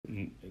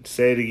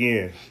Say it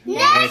again.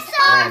 Next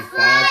on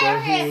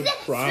Fatherhood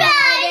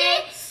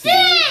Friday,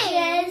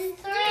 Season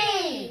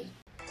 3.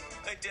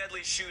 A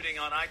deadly shooting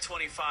on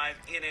I-25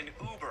 in an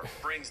Uber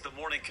brings the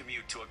morning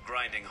commute to a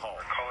grinding halt.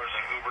 Callers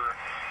an Uber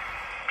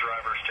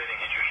driver stating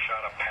he just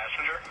shot a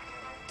passenger.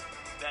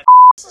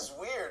 This is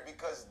weird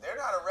because they're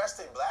not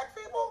arresting black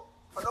people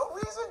for no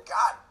reason.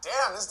 God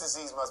damn, this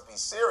disease must be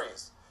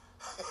serious.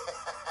 He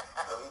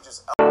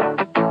just...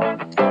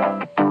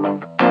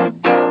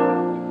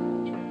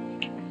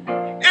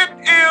 It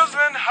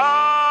isn't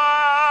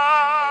hard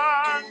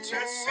to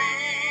see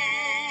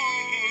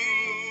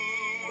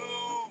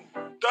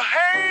the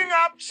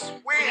hang-ups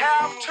we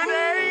have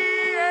today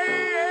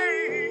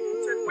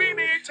that we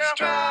need to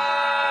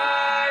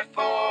strive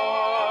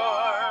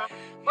for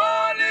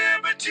more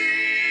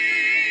liberty.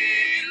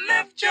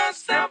 Lift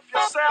yourself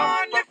up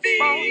on your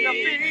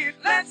feet.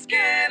 Let's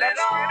get it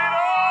on.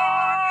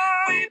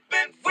 We've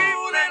been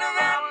fooling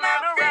around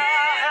our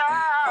feet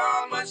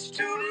for much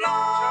too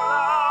long.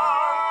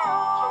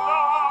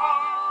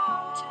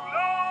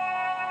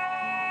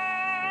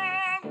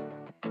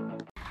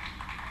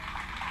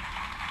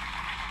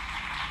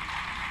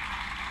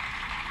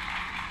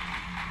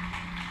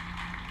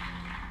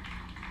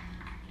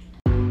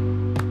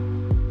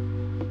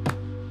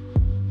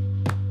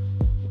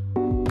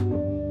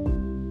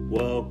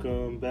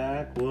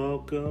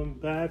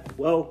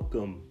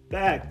 Welcome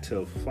back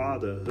to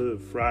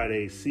Fatherhood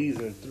Friday,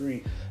 Season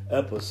 3,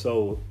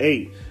 Episode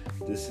 8.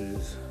 This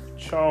is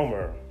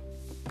Chalmer.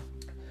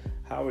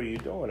 How are you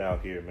doing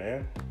out here,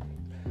 man?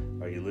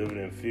 Are you living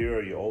in fear?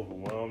 Are you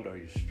overwhelmed? Are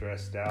you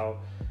stressed out?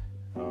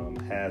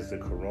 Has the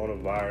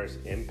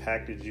coronavirus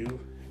impacted you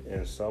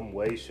in some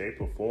way,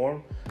 shape, or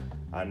form?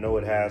 I know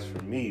it has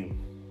for me,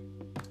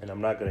 and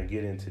I'm not going to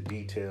get into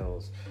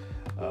details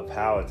of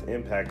how it's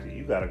impacted.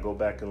 You got to go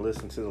back and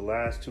listen to the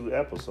last 2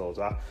 episodes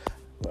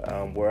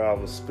where I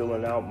was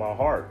spilling out my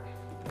heart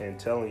and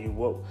telling you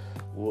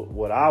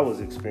what I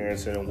was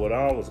experiencing and what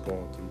I was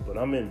going through. But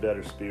I'm in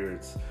better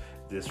spirits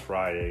this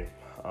Friday.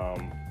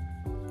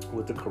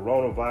 With the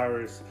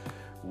coronavirus,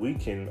 we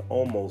can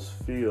almost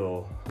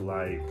feel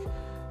like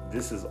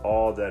this is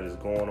all that is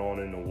going on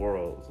in the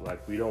world.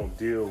 Like, we don't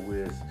deal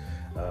with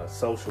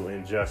social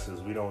injustice.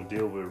 We don't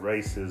deal with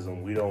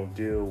racism. We don't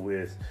deal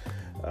with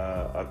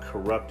a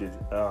corrupted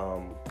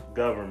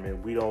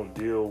government. We don't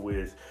deal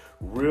with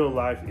real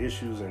life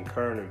issues and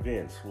current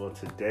events. Well,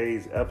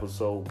 today's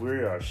episode, we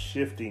are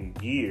shifting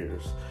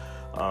gears.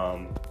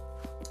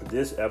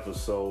 This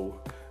episode,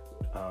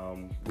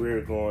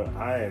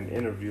 I am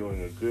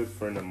interviewing a good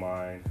friend of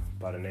mine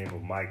by the name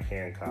of Mike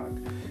Hancock,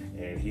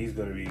 and he's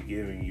going to be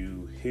giving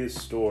you his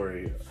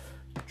story,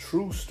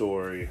 true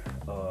story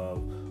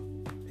of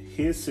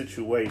his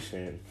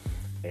situation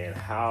and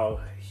how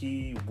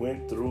he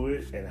went through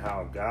it and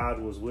how God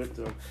was with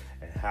him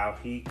and how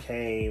he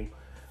came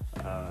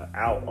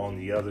out on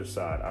the other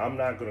side. I'm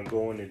not going to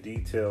go into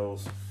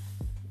details.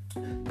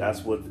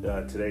 That's what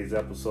today's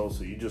episode,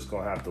 so you're just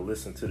going to have to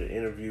listen to the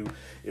interview.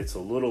 It's a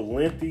little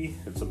lengthy.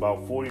 It's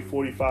about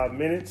 45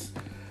 minutes.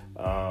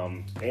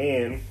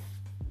 And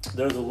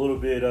there's a little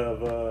bit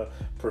of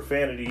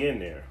profanity in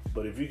there.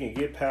 But if you can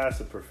get past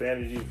the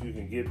profanity, if you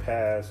can get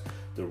past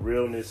the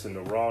realness and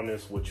the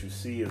rawness, what you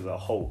see is a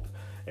hope.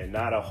 And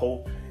not a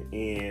hope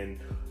in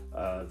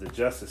the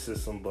justice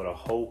system, but a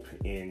hope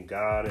in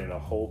God and a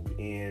hope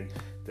in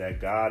that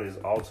God is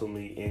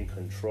ultimately in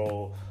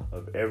control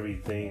of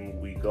everything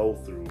we go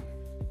through,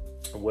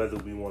 whether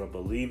we want to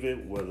believe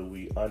it, whether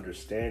we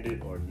understand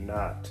it or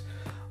not.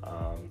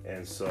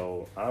 And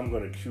so I'm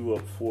going to cue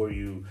up for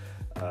you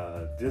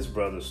this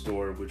brother's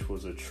story, which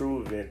was a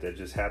true event that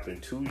just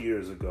happened 2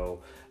 years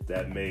ago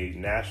that made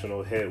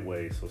national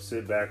headway. So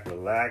sit back,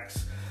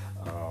 relax,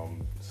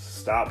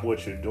 stop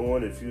what you're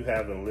doing. If you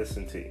haven't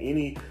listened to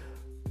any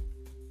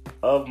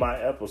of my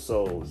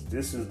episodes,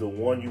 this is the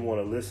one you want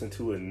to listen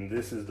to, and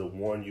this is the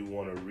one you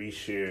want to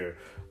reshare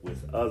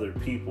with other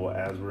people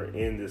as we're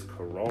in this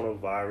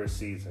coronavirus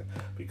season,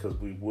 because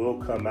we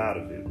will come out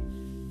of it,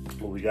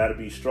 but we got to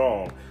be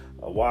strong.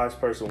 A wise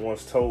person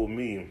once told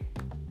me,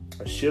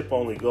 a ship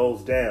only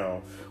goes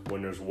down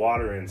when there's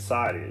water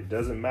inside it. It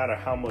doesn't matter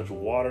how much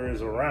water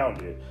is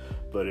around it,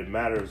 but it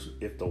matters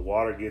if the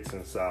water gets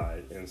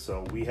inside. And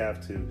so we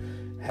have to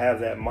have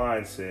that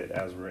mindset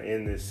as we're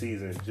in this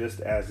season, just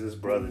as this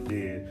brother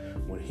did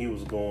when he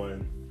was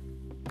going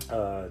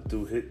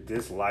through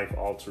this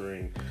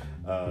life-altering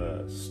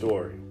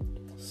story.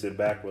 Sit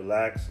back,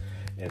 relax,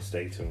 and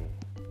stay tuned.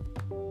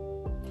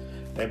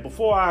 And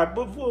before I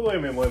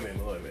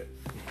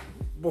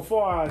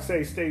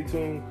say stay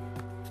tuned,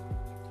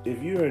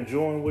 if you're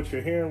enjoying what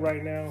you're hearing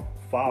right now,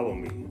 follow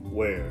me.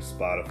 Where?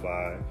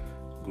 Spotify,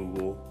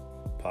 Google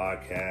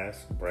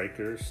Podcasts,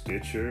 Breaker,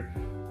 Stitcher,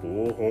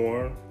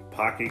 Bullhorn,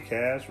 Pocket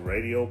Cast,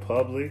 Radio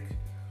Public.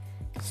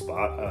 Did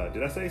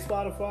I say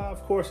Spotify?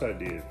 Of course I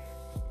did.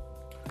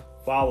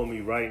 Follow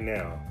me right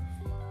now.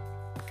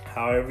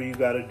 However you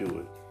got to do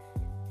it.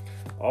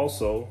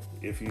 Also,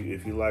 if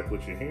you like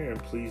what you're hearing,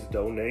 please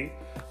donate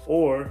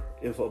Or,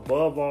 if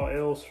above all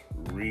else,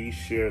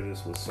 reshare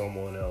this with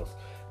someone else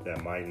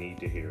that might need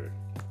to hear it.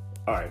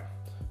 All right,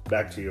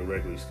 back to your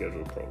regularly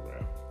scheduled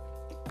program.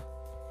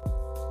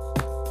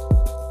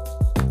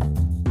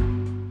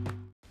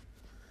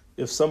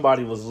 If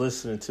somebody was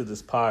listening to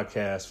this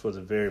podcast for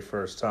the very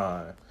first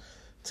time,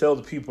 tell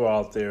the people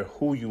out there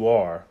who you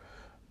are.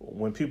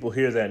 When people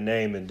hear that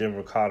name in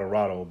Denver,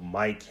 Colorado,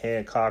 Mike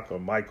Hancock or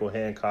Michael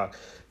Hancock,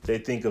 they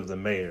think of the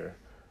mayor.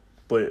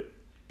 But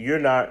you're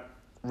not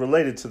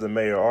related to the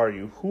mayor, are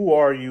you? Who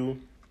are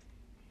you,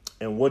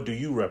 and what do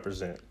you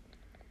represent?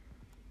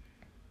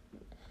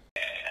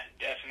 Yeah,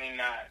 definitely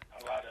not.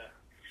 A lot of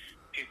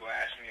people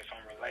ask me if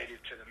I'm related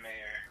to the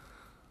mayor.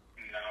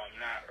 No, I'm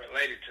not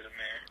related to the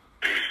mayor.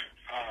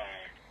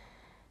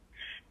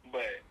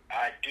 But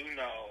I do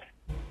know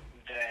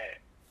that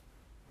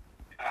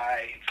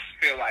I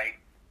feel like,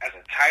 as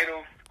a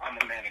title, I'm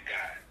a man of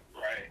God,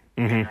 right?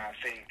 Mm-hmm. And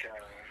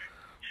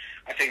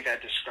I think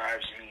that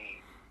describes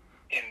me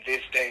in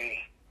this day,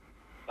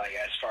 like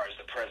as far as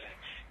the present,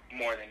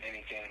 more than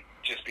anything.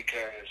 Just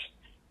because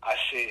I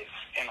sit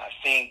and I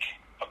think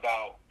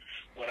about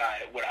what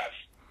I've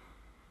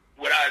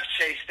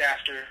chased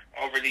after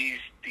over these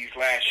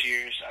last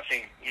years. I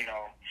think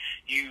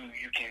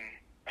you can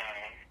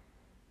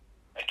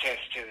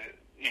attest to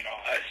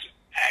us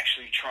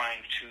actually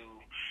trying to,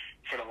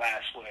 for the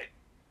last 10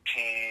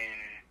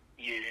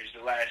 years,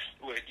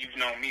 you've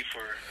known me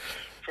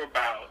for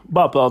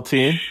about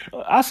 10.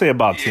 I say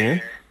about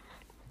 10.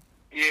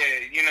 Yeah,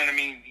 you know what I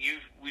mean.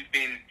 We've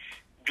been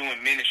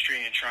doing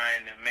ministry and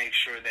trying to make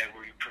sure that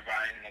we're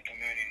providing the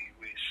community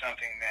with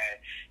something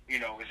that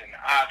is an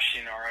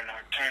option or an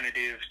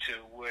alternative to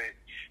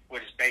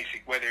what is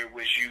basic. Whether it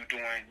was you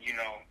doing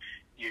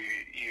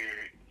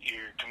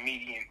your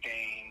comedian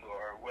thing,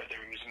 or whether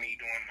it was me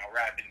doing my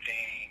rapping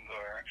thing,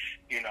 or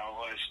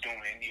us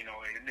doing the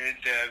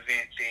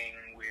event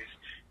thing with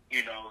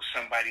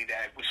somebody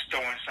that was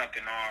throwing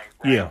something on,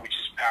 right? Yeah. Which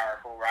is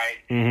powerful,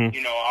 right? Mm-hmm.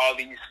 All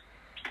these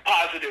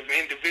positive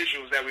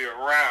individuals that we were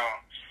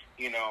around,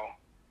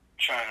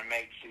 trying to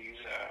make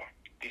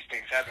these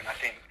things happen. I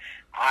think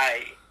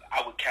I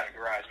would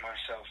categorize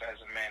myself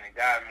as a man of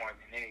God more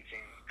than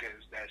anything,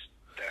 because that's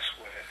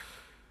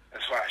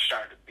why I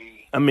started to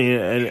be. I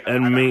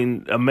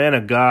mean, a man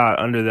of God,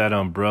 under that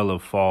umbrella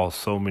falls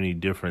so many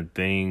different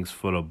things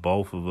for the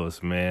both of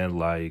us, man.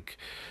 Like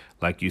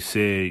you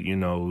said, you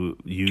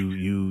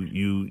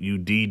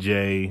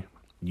DJ,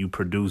 you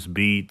produce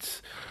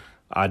beats.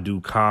 I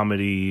do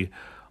comedy.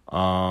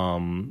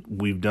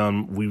 We've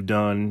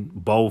done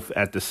both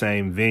at the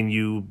same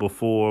venue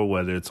before,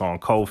 whether it's on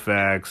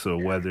Kofax or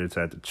whether it's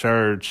at the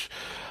church.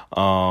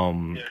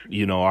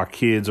 Our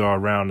kids are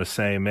around the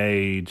same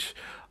age.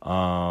 You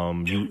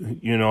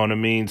know what I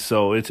mean?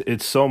 So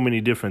it's so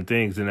many different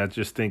things. And I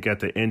just think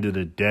at the end of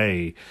the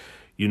day,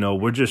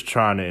 we're just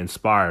trying to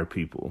inspire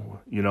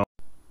people,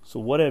 So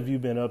what have you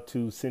been up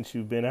to since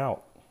you've been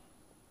out?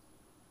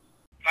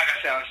 Like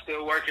I said, I'm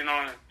still working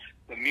on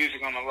the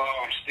music on the law.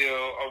 I'm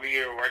still over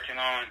here working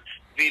on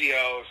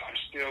videos. I'm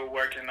still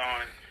working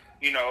on,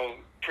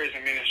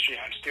 prison ministry.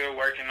 I'm still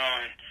working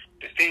on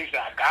the things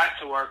that I got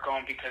to work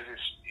on, because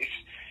it's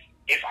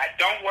if I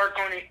don't work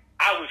on it,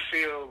 I would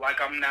feel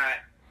like I'm not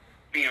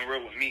being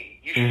real with me.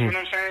 You see what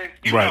I'm saying?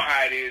 You know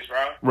how it is,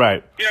 bro.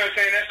 Right. You know what I'm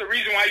saying? That's the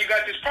reason why you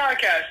got this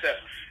podcast stuff.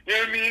 You know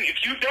what I mean?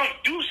 If you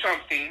don't do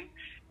something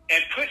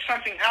and put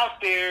something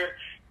out there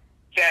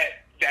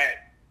that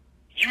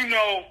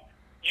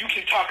you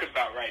can talk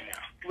about right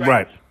now.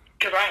 Right.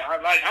 Because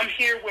I'm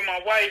here with my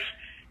wife.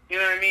 You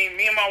know what I mean?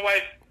 Me and my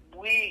wife,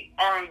 we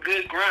are on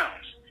good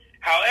grounds.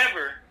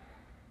 However,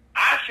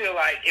 I feel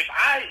like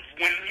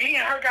when me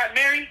and her got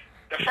married,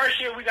 the first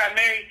year we got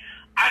married,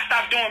 I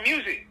stopped doing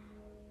music.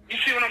 You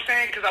see what I'm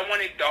saying? Because I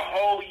wanted the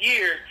whole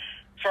year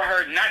for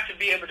her not to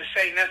be able to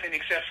say nothing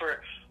except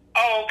for,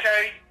 oh,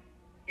 okay,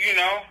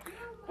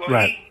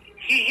 well,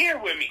 he here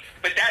with me.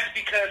 But that's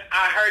because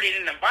I heard it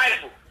in the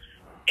Bible.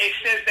 It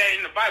says that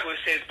in the Bible. It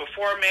says,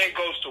 before a man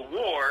goes to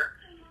war,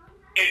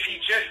 if he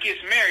just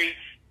gets married,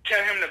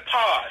 tell him to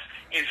pause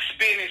and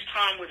spend his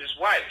time with his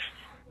wife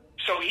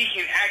so he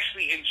can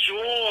actually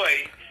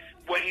enjoy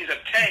what he's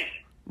obtained.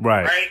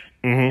 Right?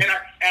 Mm-hmm. And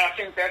I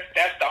think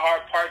that's the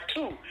hard part,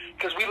 too,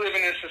 because we live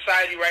in a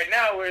society right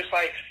now where it's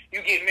like,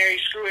 you get married,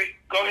 screw it,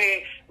 go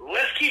ahead,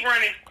 let's keep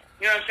running.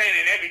 You know what I'm saying?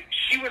 And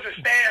she was a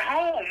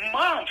stay-at-home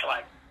mom for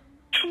like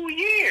 2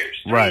 years,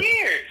 3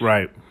 years.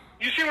 Right.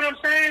 You see what I'm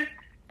saying?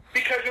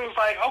 Because it was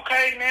like,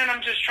 okay, man,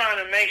 I'm just trying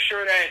to make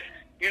sure that,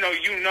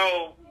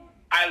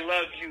 I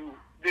love you.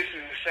 This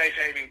is a safe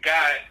haven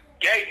God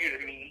gave you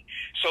to me.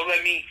 So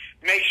let me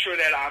make sure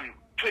that I'm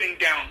putting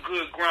down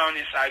good ground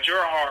inside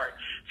your heart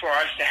for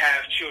us to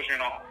have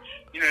children on.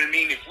 You know what I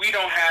mean? If we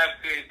don't have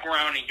good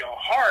ground in your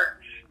heart,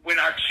 when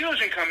our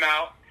children come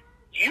out,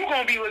 you're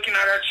going to be looking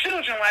at our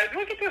children like,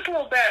 look at this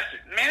little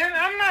bastard. Man,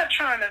 I'm not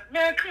trying to,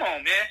 man, come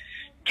on, man.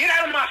 Get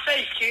out of my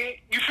face, kid.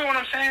 You feel what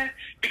I'm saying?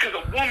 Because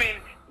a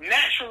woman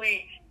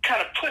naturally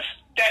kind of puts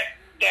that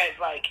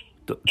like,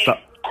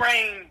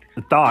 grained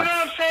thoughts. You know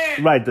what I'm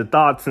saying? Right, the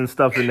thoughts and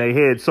stuff in their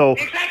head. So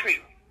exactly.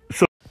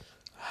 So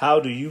how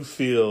do you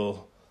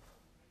feel,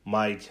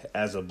 Mike,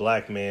 as a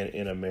black man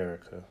in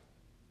America?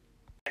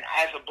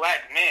 As a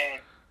black man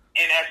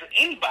and as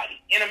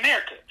anybody in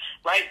America,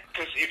 right?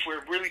 Because if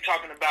we're really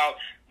talking about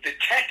the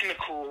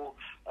technical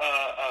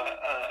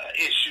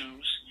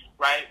issues,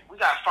 right? We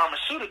got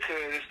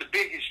Pharmaceutica is the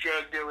biggest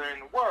drug dealer in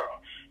the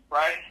world,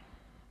 right?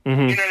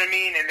 Mm-hmm. You know what I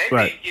mean? And they've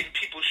been getting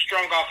people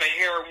strung off of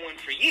heroin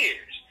for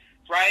years,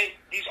 right?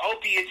 These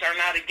opiates are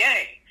not a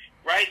game,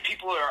 right?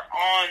 People are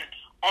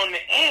on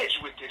the edge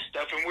with this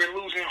stuff, and we're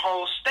losing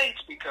whole states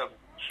because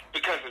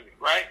of it,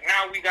 right?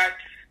 Now we got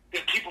the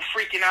people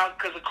freaking out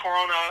because of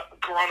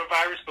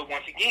coronavirus, but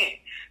once again,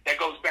 that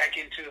goes back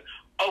into,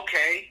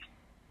 okay,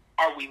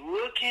 are we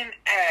looking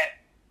at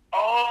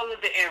all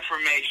of the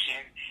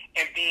information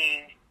and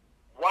being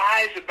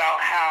wise about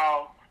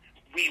how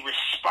we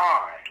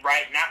respond,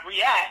 right? Not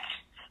react,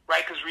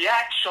 right? Because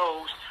react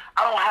shows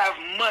I don't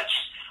have much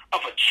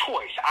of a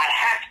choice. I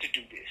have to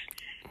do this,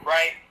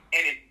 right?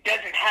 And it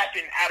doesn't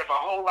happen out of a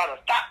whole lot of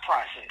thought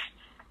process.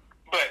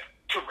 But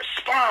to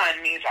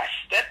respond means I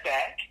step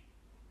back,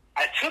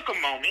 I took a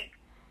moment,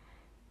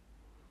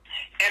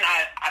 and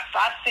I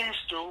thought things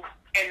through,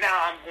 and now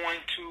I'm going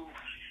to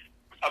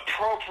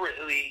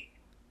appropriately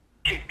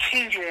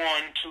continue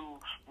on to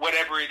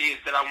whatever it is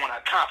that I want to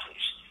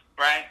accomplish,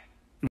 right?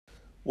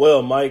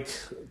 Well, Mike,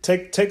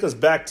 take us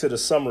back to the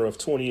summer of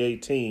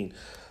 2018.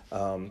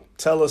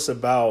 Tell us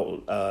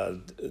about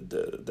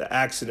the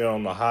accident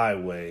on the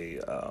highway,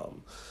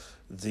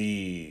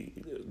 the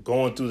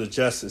going through the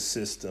justice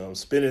system,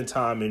 spending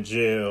time in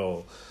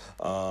jail,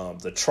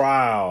 the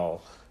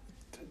trial.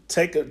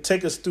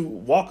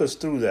 Walk us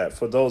through that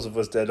for those of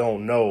us that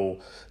don't know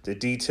the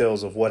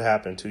details of what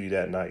happened to you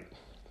that night.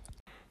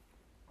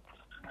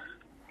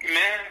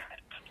 Man,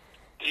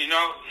 you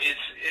know, it's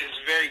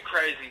very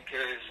crazy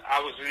because I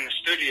was in the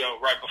studio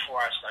right before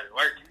I started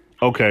working.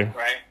 Okay.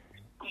 Right?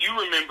 You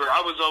remember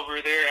I was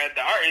over there at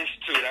the Art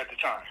Institute at the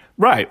time.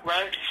 Right.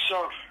 Right? So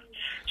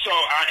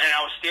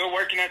I was still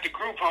working at the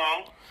group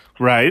home.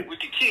 Right. With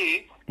the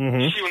kid. Mm-hmm.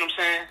 You see what I'm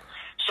saying?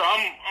 So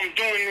I'm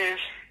doing this,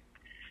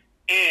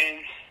 and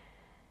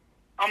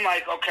I'm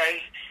like,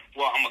 okay,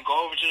 well, I'm going to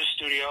go over to the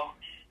studio,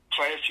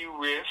 play a few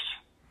riffs.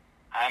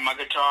 I had my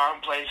guitar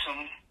and play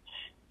some,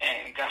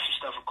 and got some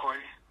stuff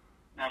recorded.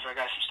 Now, after I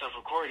got some stuff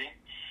recorded,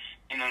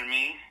 you know what I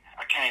mean?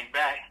 I came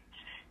back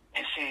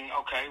and seen,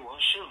 okay, well,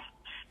 shoot,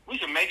 we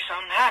can make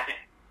something happen.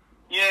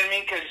 You know what I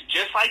mean? Because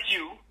just like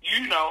you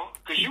know,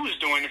 because you was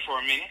doing it for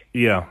a minute.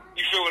 Yeah.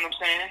 You feel what I'm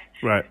saying?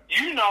 Right.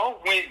 You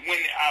know, when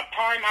a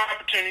prime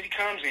opportunity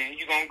comes in,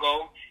 you're going to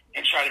go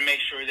and try to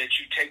make sure that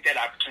you take that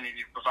opportunity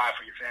to provide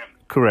for your family.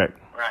 Correct.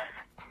 Right.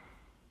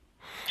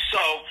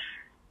 So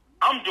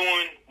I'm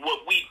doing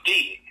what we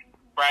did,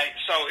 right?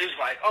 So it's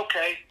like,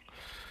 okay,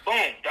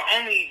 boom. The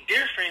only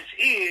difference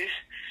is,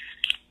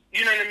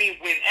 you know what I mean,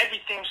 when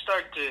everything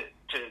started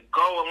to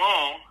go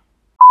along,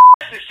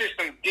 the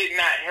system did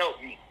not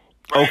help me.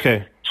 Right?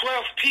 Okay.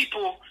 12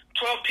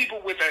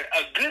 people with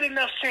a good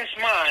enough sense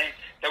mind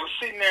that was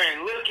sitting there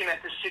and looking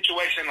at this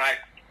situation like,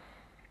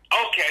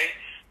 okay,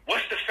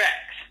 what's the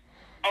facts?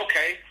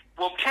 Okay,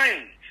 well,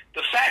 plain,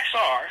 the facts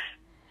are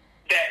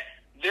that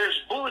there's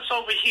bullets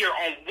over here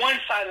on one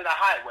side of the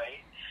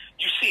highway.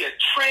 You see a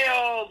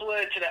trail of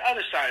blood to the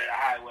other side of the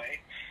highway.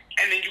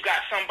 And then you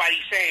got somebody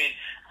saying,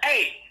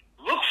 hey,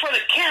 look for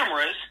the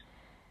cameras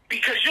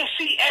because you'll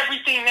see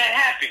everything that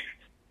happened.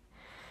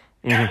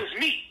 That was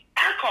me.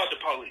 I called the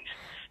police,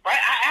 right?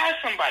 I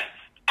asked somebody,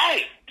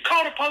 hey,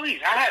 call the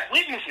police. I had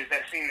witnesses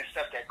that seen the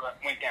stuff that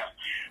went down.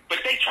 But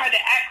they tried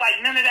to act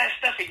like none of that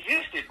stuff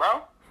existed,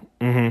 bro.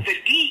 Mm-hmm. The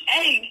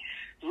DA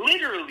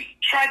literally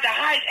tried to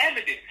hide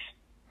evidence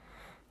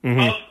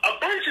a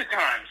bunch of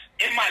times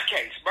in my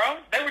case,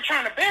 bro. They were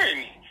trying to bury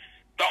me.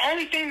 The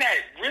only thing that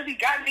really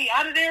got me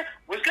out of there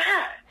was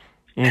God.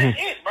 That's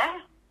it,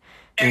 bro.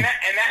 And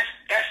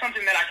that's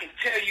something that I can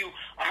tell you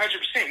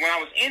 100%. When I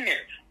was in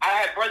there, I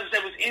had brothers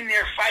that was in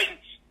there fighting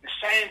the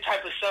same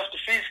type of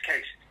self-defense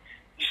cases.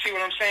 You see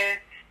what I'm saying?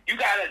 You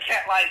got a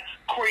cat like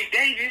Corey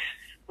Davis,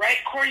 right?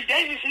 Corey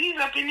Davis, he's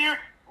up in there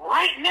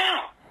right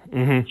now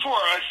for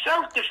a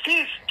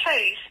self-defense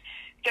case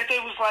that they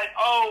was like,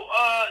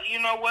 you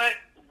know what?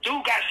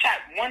 Dude got shot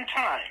one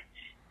time,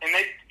 and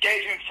they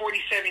gave him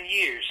 47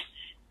 years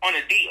on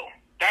a deal.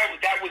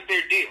 That was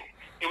their deal.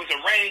 It was a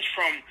range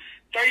from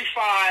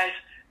 35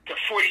 to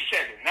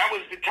 47. That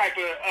was the type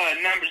of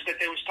numbers that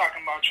they was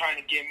talking about trying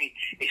to give me.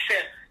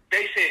 Except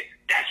they said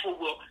that's what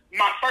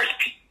my first.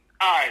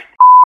 All right.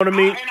 What I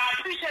mean? And I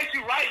appreciate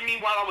you writing me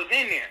while I was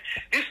in there.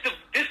 This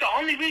the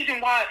only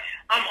reason why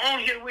I'm on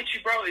here with you,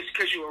 bro, is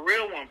because you're a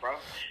real one, bro.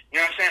 You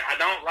know what I'm saying? I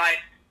don't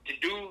like to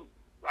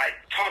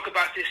talk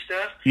about this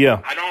stuff.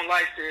 Yeah. I don't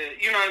like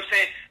to, you know what I'm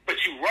saying? But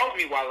you wrote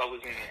me while I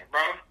was in there,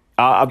 bro. You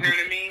know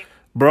what I mean?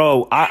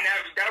 Bro,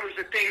 that was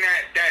the thing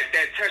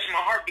that touched my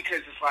heart because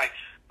it's like,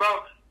 bro,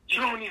 you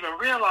don't even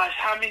realize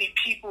how many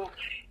people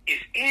is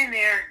in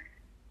there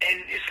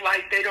and it's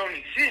like they don't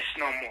exist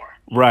no more.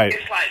 Right.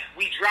 It's like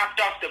we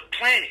dropped off the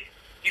planet.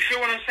 You feel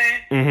what I'm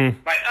saying? Mm-hmm.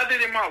 Like other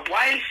than my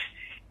wife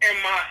and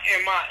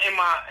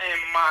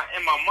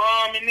my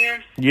mom and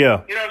them.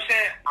 Yeah. You know what I'm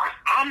saying?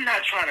 I'm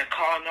not trying to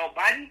call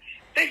nobody.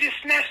 They just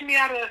snatched me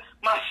out of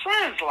my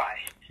son's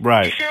life.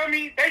 Right. You feel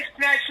me? They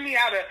snatched me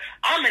out of.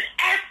 I'm an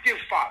active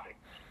father.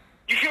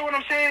 You feel what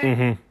I'm saying?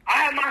 Mm-hmm. I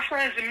have my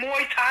sons in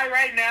Muay Thai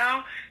right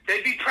now.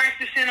 They be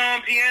practicing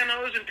on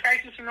pianos and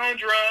practicing on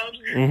drums,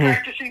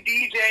 practicing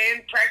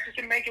DJing,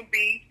 practicing making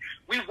beats.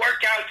 We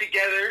work out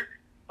together.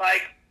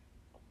 Like,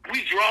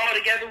 we draw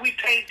together. We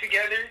paint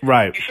together.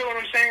 Right. You feel what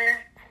I'm saying?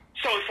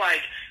 So it's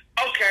like,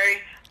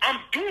 okay, I'm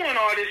doing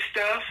all this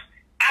stuff.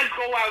 I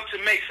go out to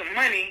make some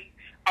money.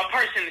 A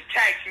person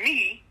attacks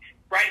me,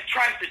 right,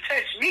 tries to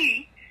touch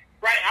me,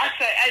 right? I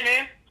say, hey,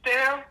 man, what the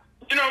hell?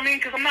 You know what I mean?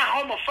 Because I'm not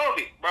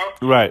homophobic, bro.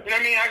 Right. You know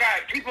what I mean? I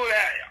got people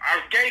that are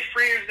gay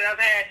friends that I've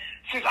had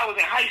since I was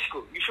in high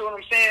school. You feel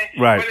what I'm saying?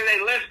 Right. Whether they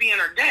lesbian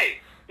or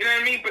gay. You know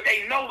what I mean? But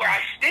they know where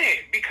I stand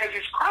because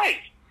it's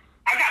Christ.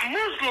 I got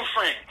Muslim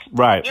friends.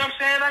 Right. You know what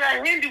I'm saying? I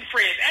got Hindu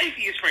friends,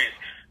 atheist friends.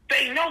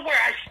 They know where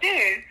I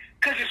stand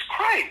because it's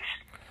Christ.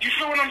 You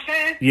feel what I'm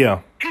saying?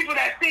 Yeah. People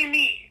that see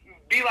me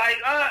be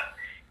like,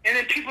 and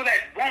then people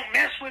that won't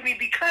mess with me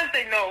because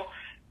they know,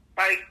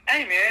 like,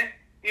 hey, man,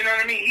 you know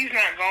what I mean? He's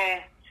not going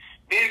to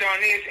bend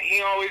on this, and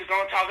he always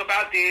going to talk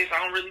about this. I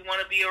don't really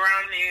want to be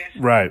around this.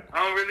 Right.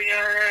 I don't really,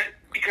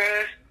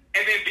 because,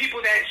 and then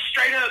people that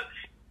straight up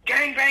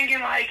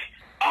gangbanging, like,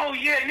 oh,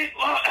 yeah,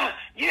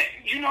 yeah,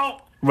 you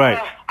know, right.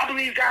 I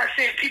believe God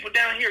sent people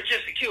down here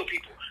just to kill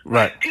people.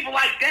 Right. Like, people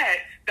like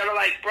that are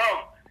like,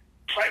 bro,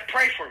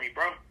 pray for me,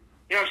 bro.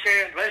 You know what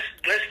I'm saying?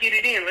 Let's get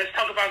it in. Let's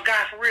talk about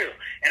God for real.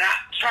 And I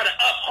try to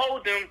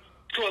uphold them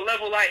to a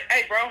level like,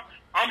 hey, bro,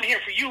 I'm here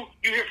for you.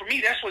 You here for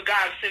me. That's what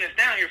God sent us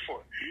down here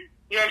for.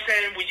 You know what I'm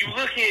saying? When you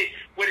look at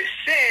what it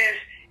says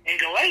in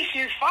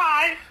Galatians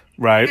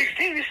 5, right.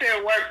 16, it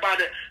said work by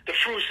the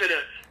fruits of the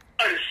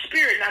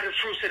spirit, not the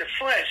fruits of the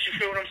flesh. You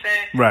feel what I'm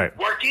saying? Right.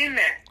 Work in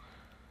that.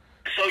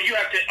 So you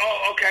have to,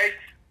 okay,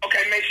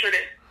 make sure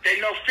that they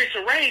know fits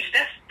of rage.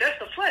 That's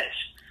the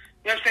flesh.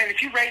 You know what I'm saying?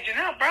 If you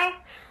raging out, bro,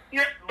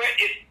 yeah, but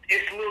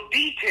it's little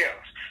details.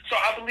 So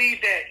I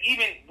believe that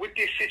even with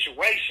this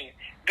situation,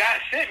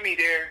 God sent me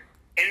there,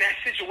 and that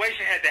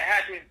situation had to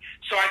happen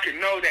so I could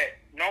know that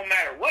no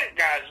matter what,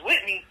 God's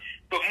with me.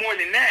 But more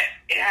than that,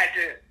 it had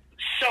to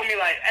show me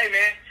like, hey,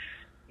 man,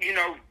 you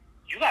know,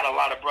 you got a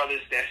lot of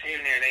brothers that's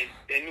in there.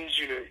 They need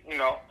you to, you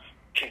know,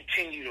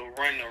 continue to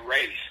run the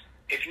race.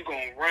 If you're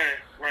going to run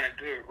a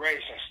good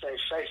race and stay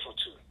faithful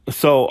to it.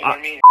 So, you know what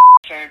I mean?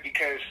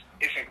 Because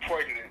it's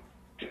important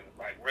to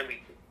like,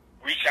 really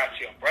reach out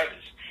to your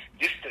brothers.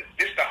 This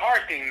the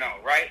hard thing, though,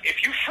 right?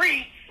 If you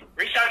free,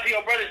 reach out to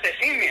your brothers that's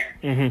in there.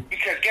 Mm-hmm.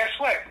 Because guess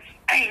what?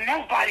 Ain't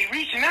nobody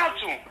reaching out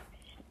to them.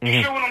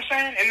 You feel what I'm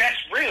saying? And that's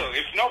real.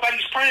 If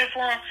nobody's praying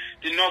for them,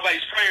 then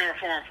nobody's praying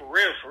for them for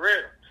real, for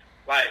real.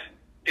 Like,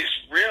 it's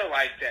real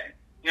like that.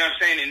 You know what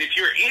I'm saying? And if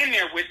you're in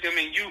there with them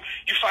and you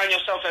find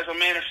yourself as a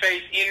man of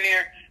faith in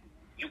there,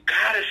 you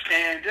got to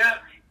stand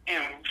up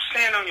and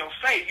stand on your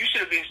faith. You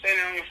should have been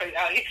standing on your faith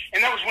out here.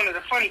 And that was one of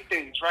the funny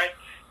things, right?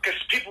 Because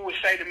people would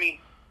say to me,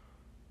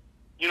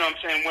 you know what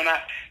I'm saying, when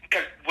I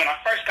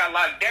first got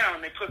locked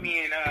down, they put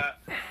me in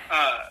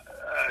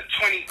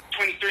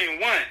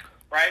 23-1,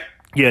 right?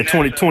 Yeah,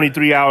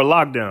 23-hour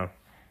lockdown.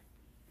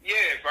 Yeah,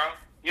 bro.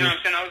 You know what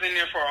I'm saying? I was in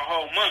there for a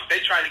whole month. They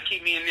tried to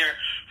keep me in there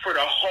for the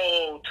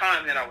whole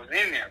time that I was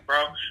in there,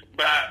 bro.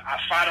 But I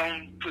fought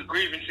them, put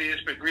grievances.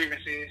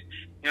 You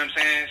know what I'm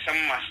saying? Some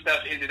of my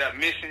stuff ended up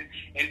missing.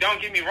 And don't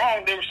get me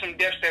wrong, there were some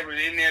deaths that were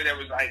in there that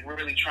was like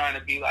really trying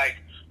to be like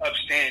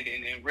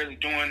upstanding and really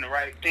doing the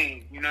right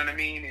thing. You know what I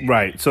mean? And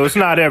right. So it's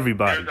not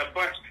everybody. There's a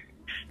bunch.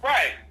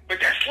 Right. But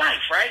that's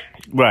life, right?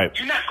 Right.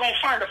 You're not going to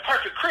find a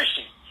perfect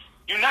Christian.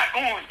 You're not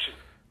going to.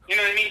 You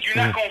know what I mean? You're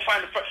not going to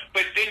find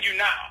but then you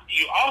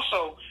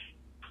also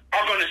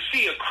are going to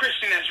see a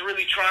Christian that's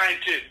really trying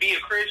to be a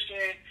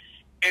Christian,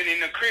 and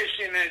then a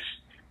Christian that's,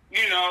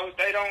 you know,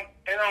 they don't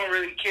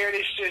really care.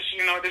 It's just,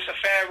 you know, this a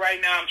fad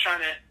right now. I'm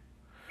trying to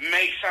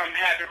make something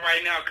happen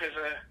right now because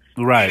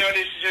right. You know,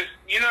 this is just,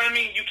 you know what I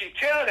mean? You can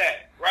tell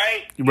that,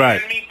 right? You right.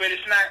 know what I mean? But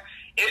it's not,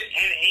 and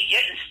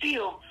yet and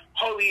still,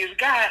 holy is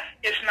God.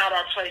 It's not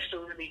our place to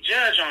really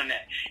judge on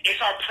that. It's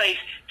our place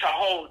to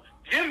hold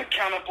them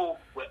accountable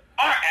with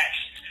our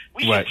actions.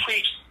 We right. should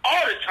preach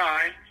all the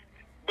time,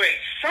 but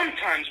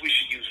sometimes we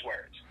should use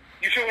words.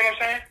 You feel what I'm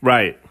saying?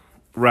 Right,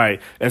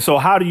 right. And so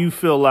how do you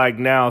feel like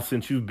now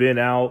since you've been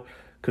out,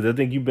 because I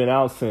think you've been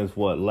out since,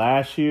 what,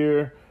 last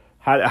year?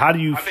 How do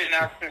you... I've been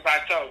out since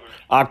October.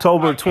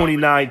 October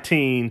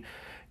 2019,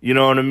 you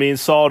know what I mean?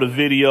 Saw the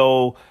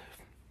video.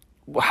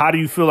 How do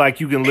you feel like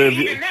you can live...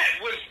 Even that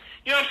was,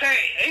 you know what I'm saying?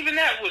 Even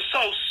that was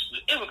so...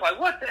 It was like,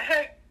 what the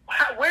heck?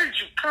 Where did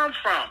you come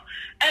from?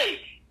 Hey,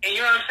 and you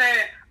know what I'm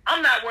saying?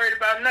 I'm not worried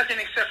about nothing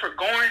except for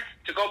going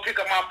to go pick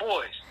up my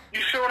boys.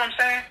 You feel what I'm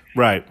saying?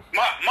 Right.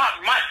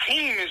 My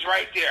team is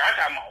right there. I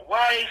got my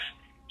wife.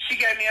 She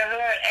gave me a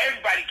hug.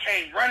 Everybody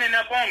came running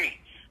up on me.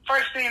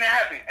 first thing that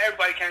happened,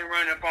 everybody came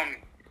running up on me.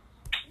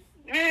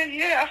 Man,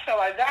 yeah, I felt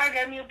like God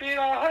gave me a big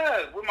old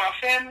hug with my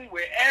family,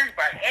 with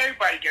everybody.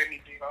 Everybody gave me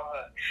a big old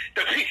hug.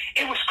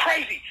 It was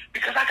crazy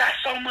because I got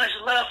so much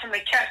love from the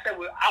cats that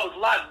I was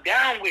locked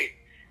down with.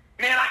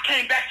 Man, I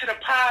came back to the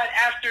pod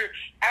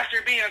after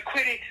being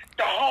acquitted.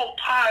 The whole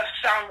pod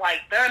sounded like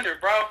thunder,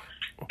 bro.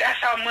 That's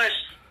how much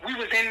we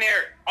was in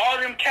there. All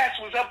them cats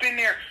was up in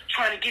there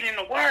trying to get in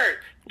the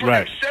word for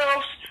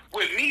themselves.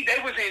 With me,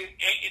 they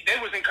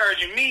was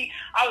encouraging me.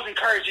 I was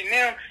encouraging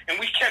them, and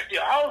we kept it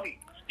holy.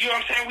 You know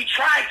what I'm saying? We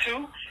tried to. You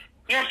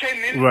know what I'm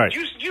saying? And right.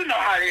 You know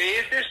how it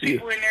is. There's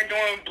people in there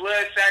doing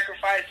blood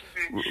sacrifices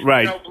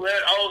and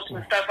blood oaths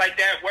and stuff like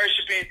that,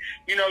 worshiping,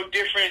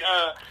 different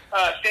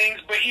things.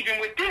 But even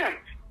with them,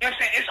 you know what I'm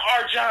saying? It's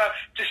our job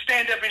to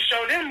stand up and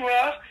show them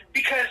love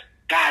because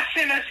God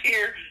sent us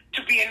here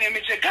to be an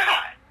image of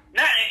God,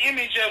 not an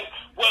image of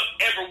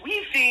whatever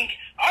we think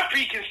our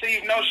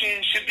preconceived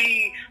notion should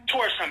be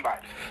towards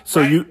somebody.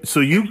 So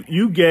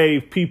you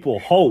gave people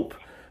hope.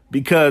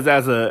 Because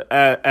as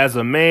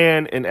a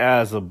man and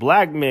as a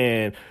black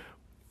man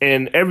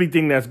and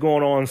everything that's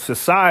going on in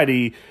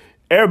society,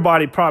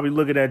 everybody probably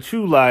looking at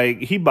you like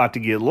he about to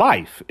get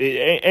life.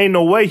 Ain't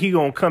no way he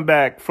gonna come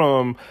back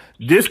from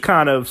this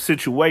kind of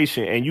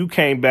situation. And you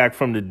came back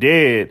from the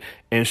dead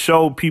and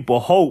showed people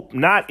hope,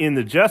 not in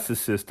the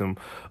justice system,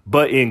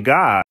 but in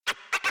God.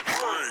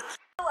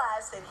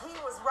 Realized that he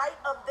was right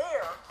up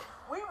there.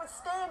 We would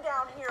stand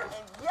down here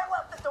and yell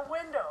up at the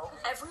window.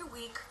 Every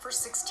week for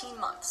 16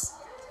 months.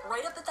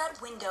 Right up at that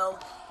window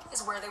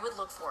is where they would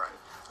look for him.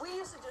 We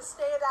used to just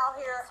stand out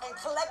here and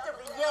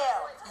collectively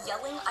yell.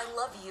 Yelling, "I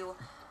love you,"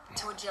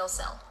 to a jail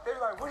cell. They'd be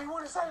like, "What do you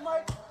want to say,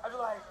 Mike?" I'd be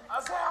like,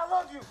 "I'll say I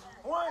love you.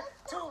 1,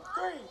 2,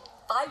 3.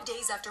 5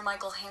 days after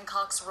Michael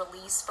Hancock's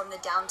release from the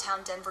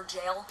downtown Denver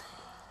jail,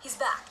 he's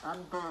back.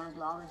 I'm going as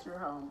long as you're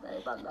home,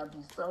 babe. I love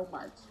you so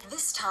much.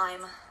 This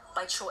time,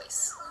 by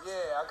choice.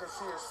 Yeah, I could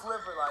see it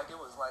slipping like it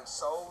was like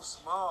so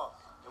small.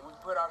 And we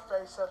put our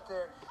face up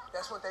there.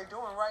 That's what they're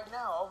doing right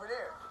now over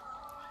there.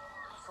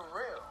 For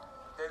real.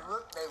 They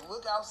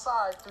look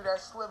outside through that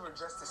sliver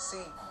just to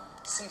see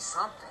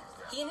something.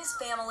 He and his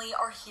family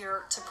are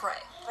here to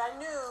pray. I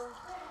knew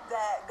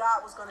that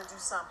God was going to do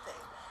something.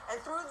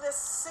 And through this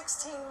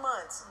 16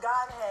 months,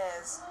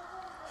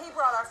 He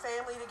brought our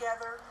family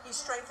together. He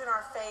strengthened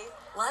our faith.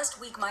 Last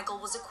week, Michael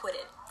was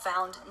acquitted,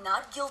 found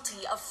not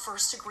guilty of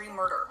first-degree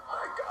murder.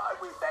 My God,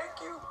 we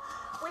thank you.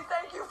 We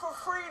thank you for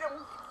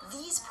freedom.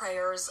 These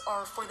prayers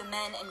are for the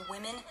men and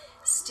women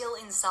still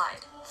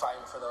inside.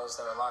 Fighting for those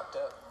that are locked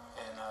up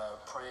and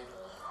praying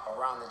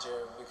around the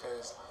jail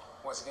because,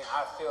 once again,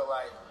 I feel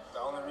like the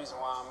only reason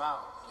why I'm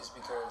out is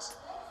because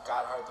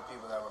God heard the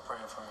people that were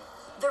praying for me.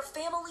 Their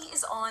family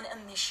is on a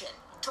mission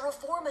to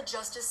reform a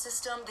justice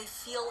system they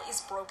feel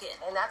is broken.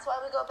 And that's why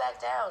we go back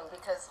down,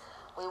 because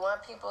we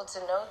want people to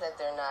know that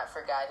they're not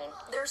forgotten.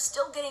 They're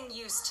still getting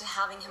used to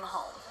having him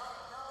home.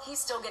 He's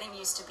still getting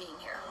used to being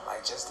here.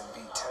 Like, just to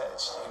be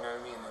touched, you know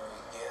what I mean?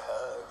 And get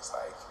hugs,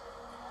 like,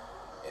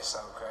 it's so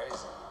crazy.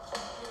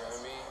 You know what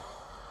I mean?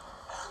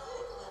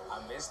 I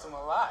missed him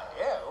a lot.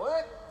 Yeah,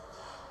 what?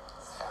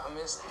 I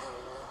missed him,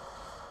 man.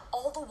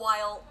 All the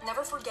while,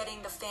 never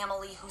forgetting the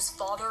family whose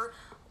father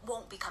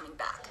won't be coming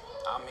back.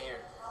 I'm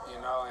here, you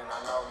know, and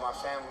I know my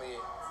family,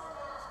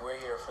 we're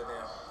here for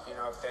them, you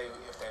know, if they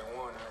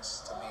want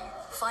us to be.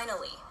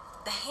 Finally,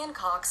 the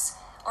Hancocks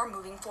are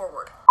moving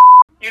forward.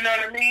 You know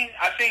what I mean?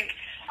 I think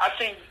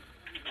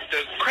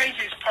the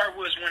craziest part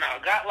was when I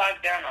got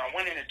locked down, I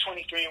went into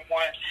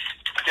 23-1,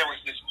 there was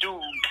this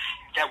dude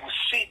that was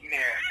sitting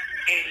there,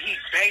 and he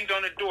banged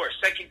on the door.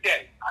 Second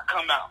day, I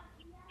come out.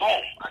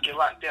 Boom, I get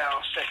locked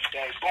down. Second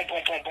day, boom,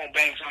 boom, boom, boom,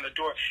 bangs on the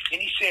door.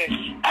 And he says,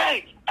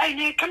 hey,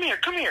 man, come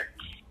here.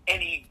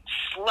 And he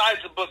slides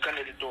a book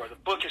under the door. The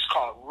book is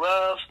called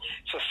Love,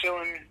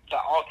 Fulfilling the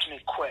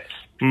Ultimate Quest.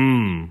 You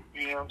know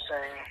what I'm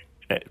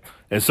saying?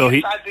 And so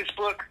inside this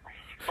book,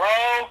 bro,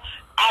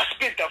 I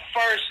spent the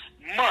first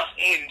month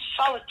in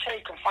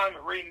solitary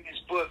confinement reading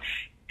this book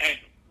and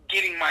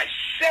getting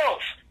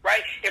myself,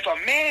 right? If a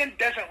man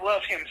doesn't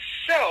love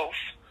himself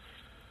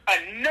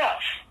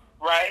enough,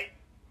 right,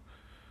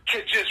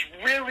 to just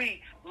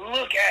really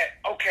look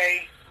at,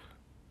 okay,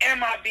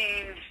 am I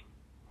being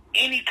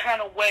any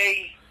kind of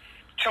way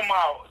to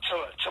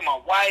my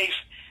wife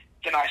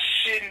that I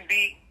shouldn't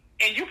be?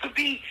 And you could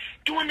be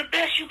doing the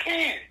best you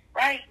can,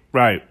 right?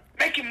 Right.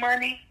 Making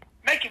money,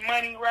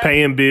 right?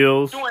 Paying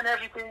bills. Doing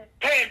everything,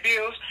 paying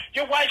bills.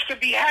 Your wife could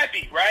be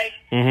happy, right?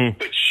 Mm-hmm.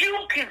 But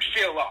you can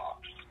feel off.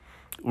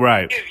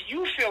 Right. If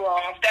you feel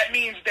off, that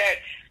means that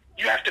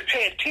you have to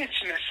pay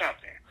attention to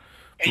something.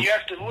 And you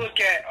have to look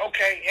at,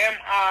 okay, am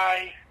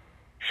I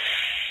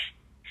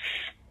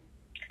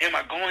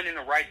going in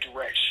the right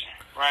direction,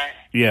 right?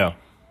 Yeah.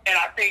 And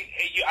I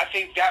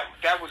think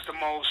that was the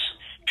most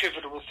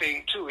pivotal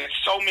thing too. It's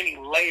so many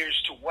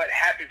layers to what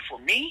happened for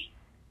me.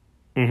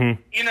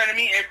 Mm-hmm. You know what I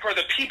mean? And for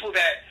the people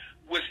that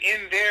was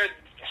in there,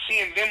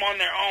 seeing them on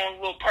their own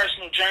little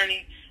personal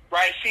journey,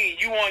 right? Seeing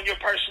you on your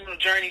personal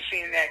journey,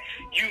 seeing that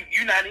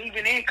you're not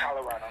even in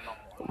Colorado no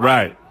more.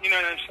 Right. You know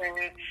what I'm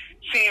saying?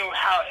 Seeing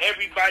how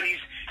everybody's,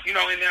 you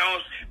know, in their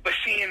own, but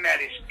seeing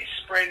that it's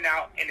spreading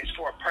out and it's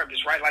for a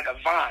purpose, right? Like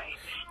a vine,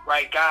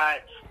 right?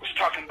 God was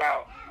talking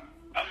about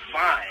a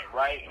vine,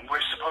 right? And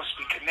we're supposed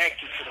to be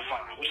connected to the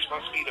vine. We're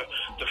supposed to be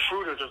the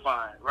fruit of the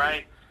vine,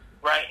 right?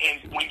 Right?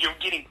 And when you're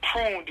getting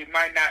pruned, it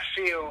might not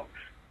feel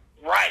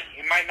right.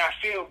 It might not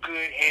feel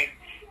good, and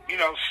you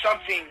know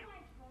something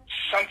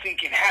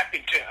can happen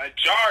to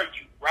jar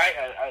you, right?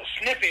 A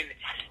snipping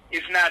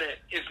is not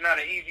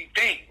an easy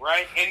thing,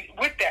 right? And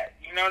with that,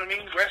 you know what I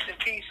mean? Rest in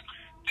peace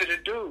to the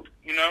dude,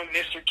 you know,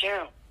 Mr.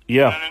 Kim. Yeah. You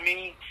know what I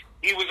mean?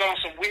 He was on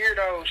some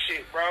weirdo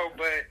shit, bro.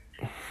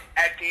 But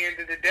at the end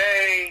of the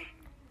day,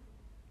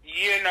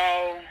 you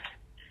know,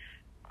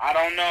 I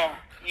don't know.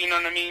 You know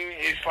what I mean?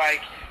 It's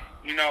like,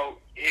 you know,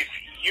 if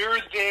you're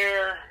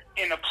there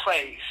in a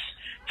place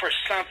for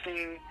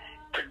something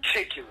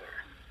particular,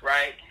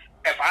 right?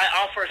 If I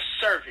offer a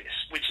service,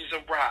 which is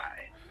a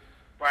ride,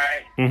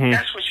 right? Mm-hmm.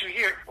 That's what you're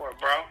here for,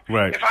 bro.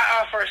 Right. If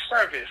I offer a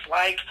service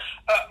like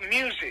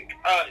music,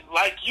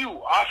 like you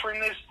offering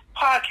this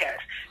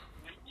podcast,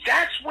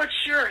 that's what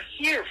you're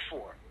here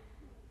for.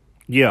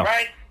 Yeah.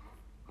 Right?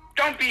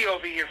 Don't be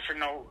over here for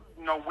no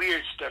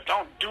weird stuff.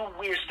 Don't do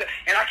weird stuff.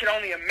 And I can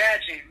only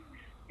imagine,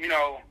 you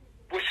know,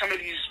 with some of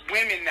these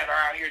women that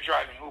are out here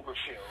driving Uber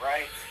feel,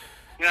 right?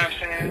 You know what I'm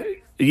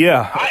saying?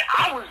 Yeah.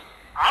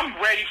 I'm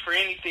ready for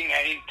anything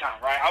at any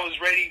time, right? I was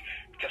ready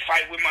to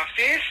fight with my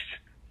fist,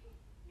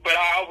 but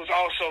I was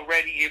also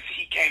ready if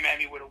he came at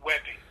me with a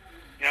weapon.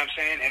 You know what I'm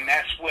saying? And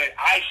that's what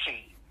I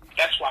seen.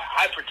 That's why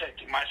I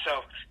protected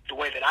myself the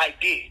way that I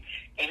did.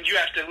 And you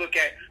have to look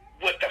at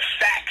what the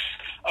facts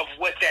of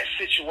what that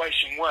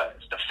situation was.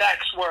 The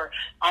facts were,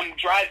 I'm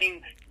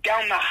driving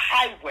down the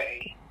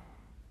highway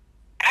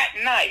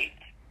at night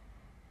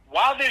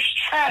while there's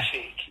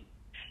traffic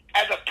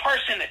as a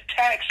person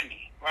attacks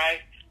me, right?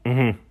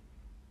 Mm-hmm.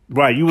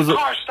 Right, you was the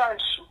car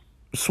starts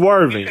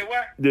swerving. You say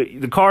what?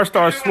 The car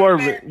starts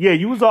swerving. Yeah,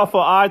 you was off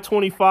of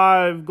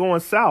I-25 going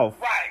south.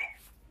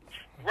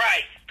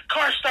 Right. The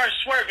car starts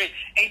swerving,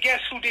 and guess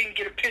who didn't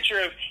get a picture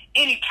of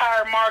any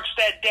tire marks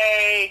that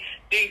day?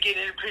 Didn't get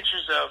any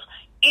pictures of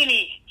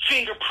any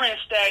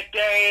fingerprints that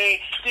day?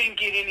 Didn't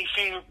get any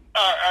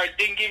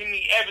didn't get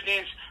any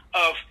evidence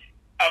of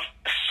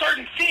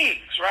certain things,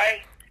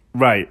 right?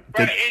 Right.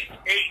 Right.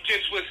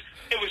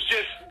 It was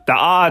just the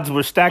odds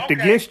were stacked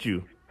against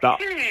you. The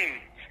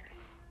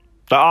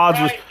odds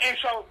right? And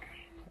so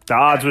the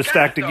odds were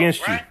stacked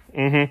against right? you.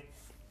 Mm-hmm.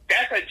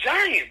 That's a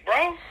giant,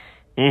 bro.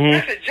 Mm-hmm.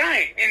 That's a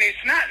giant, and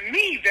it's not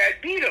me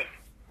that beat him.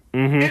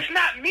 Mm-hmm. It's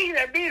not me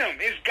that beat him.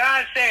 It's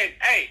God saying,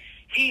 "Hey,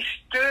 he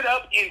stood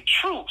up in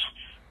truth.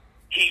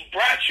 He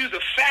brought you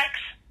the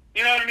facts."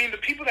 You know what I mean? The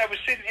people that were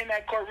sitting in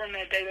that courtroom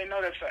that day, they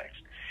know the facts.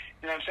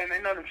 You know what I'm saying?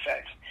 They know the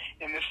facts,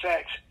 and the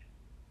facts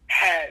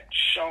had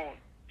shown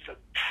the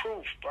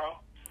proof, bro,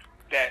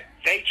 that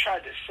they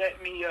tried to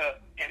set me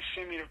up and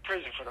send me to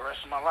prison for the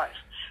rest of my life.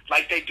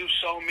 Like they do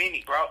so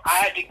many, bro. I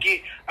had to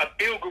get a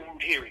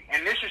Bilgerud hearing.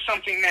 And this is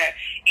something that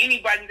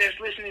anybody that's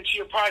listening to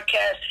your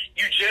podcast,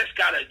 you just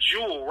got a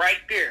jewel right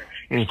there.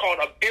 It's called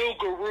a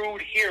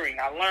Bilgerud hearing.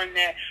 I learned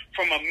that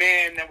from a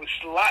man that was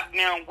locked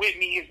down with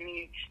me. His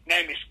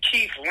name is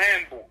Keith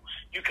Lamble.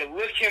 You can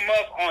look him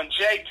up on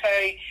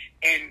JPay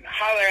and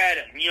holler at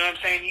him. You know what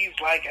I'm saying? He's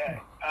like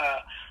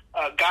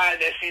a guy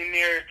that's in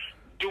there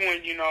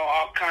doing, you know,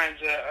 all kinds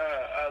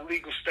of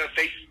legal stuff.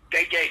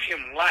 They gave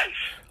him life.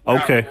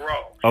 Okay.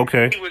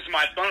 Okay. He was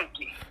my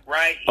bunkie,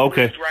 right? He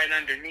lived right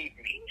underneath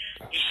me.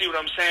 You see what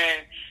I'm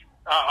saying?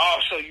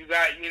 Also, you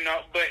got, you know,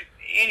 but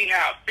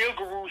anyhow,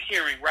 Bilgerud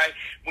hearing, right?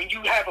 When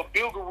you have a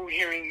Bilgerud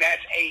hearing,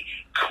 that's a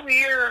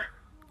clear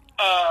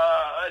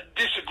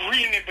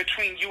disagreement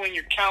between you and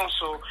your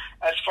counsel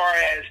as far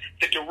as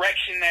the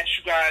direction that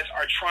you guys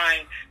are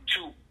trying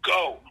to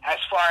go, as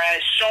far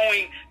as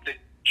showing the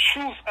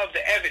truth of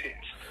the evidence.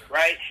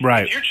 Right?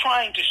 If you're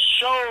trying to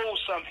show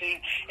something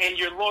and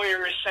your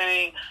lawyer is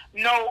saying,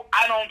 no,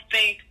 I don't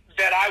think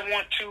that I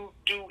want to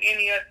do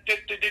any of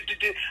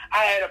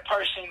I had a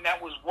person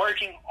that was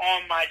working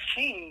on my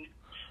team,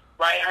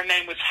 right? Her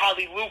name was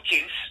Holly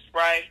Lucas,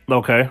 right?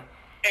 Okay.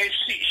 And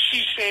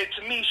she said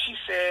to me, she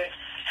said,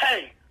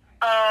 hey,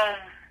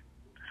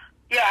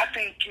 yeah, I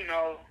think you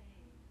know,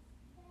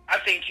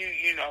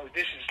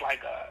 this is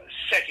like a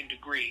second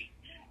degree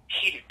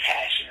heated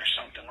passion or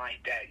something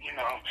like that, you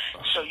know.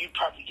 So you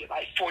probably get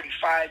like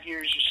 45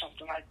 years or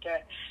something like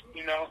that,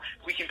 you know.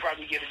 We can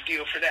probably get a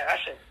deal for that. I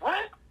said,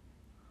 what?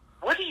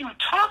 What are you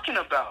talking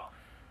about?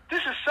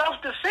 This is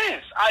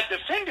self-defense. I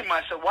defended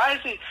myself. Why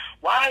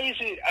is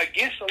it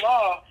against the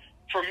law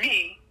for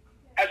me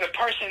as a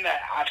person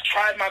that I've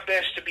tried my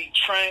best to be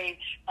trained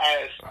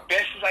as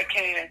best as I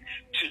can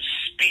to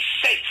be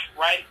safe,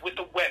 right, with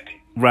a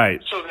weapon.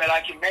 Right. So that I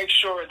can make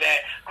sure that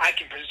I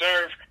can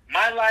preserve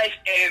my life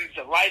and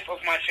the life of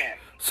my family.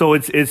 So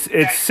it's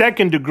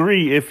second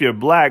degree if you're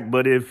black,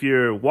 but if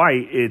you're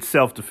white, it's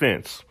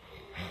self-defense.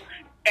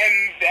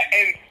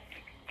 And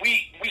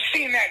we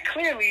seen that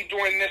clearly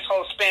during this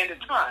whole span of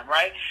time,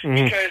 right?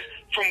 Mm-hmm. Because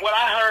from what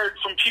I heard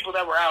from people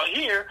that were out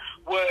here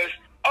was,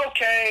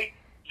 okay,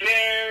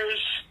 there's,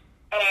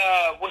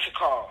 what's it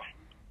called?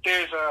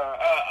 There's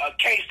a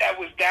case that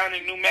was down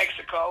in New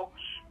Mexico,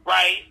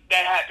 right,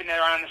 that happened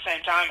around the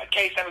same time. A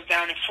case that was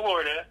down in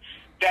Florida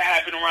that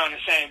happened around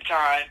the same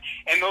time.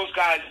 And those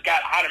guys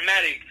got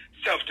automatic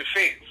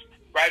self-defense,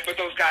 right? But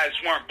those guys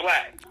weren't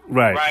black,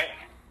 right?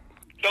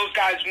 Those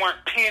guys weren't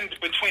pinned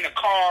between a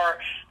car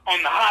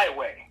on the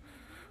highway.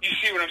 You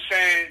see what I'm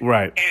saying?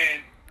 Right.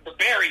 And the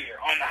barrier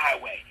on the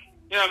highway.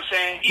 You know what I'm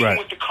saying? Even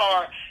with the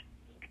car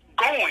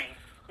going,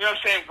 you know what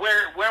I'm saying?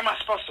 Where am I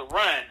supposed to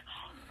run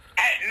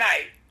at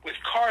night with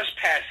cars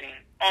passing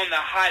on the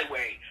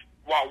highway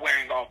while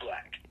wearing all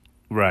black?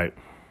 Right.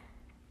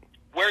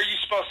 Where are you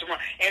supposed to run?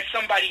 And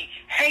somebody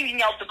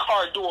hanging out the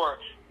car door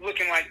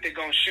looking like they're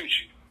going to shoot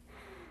you.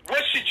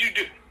 What should you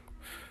do?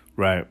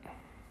 Right.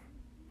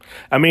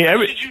 I mean,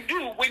 what should you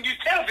do when you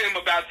tell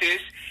them about this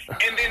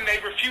and then they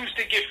refuse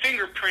to get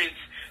fingerprints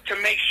to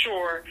make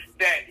sure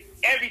that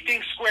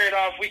everything's squared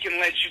off, we can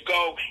let you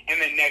go in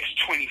the next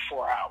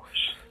 24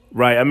 hours?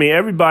 Right. I mean,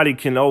 everybody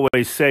can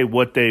always say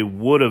what they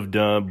would have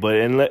done, but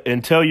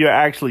until you're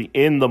actually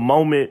in the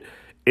moment,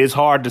 it's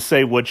hard to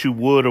say what you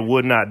would or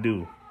would not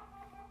do.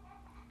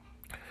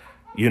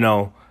 You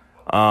know,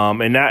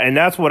 and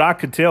that's what I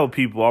could tell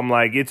people. I'm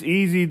like, it's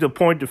easy to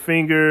point the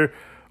finger,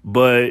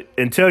 but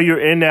until you're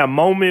in that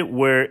moment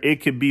where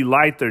it could be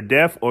life or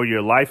death or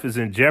your life is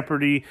in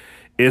jeopardy,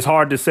 it's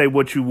hard to say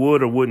what you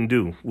would or wouldn't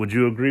do. Would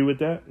you agree with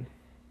that?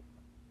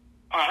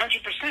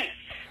 100%.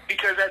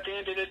 Because at the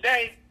end of the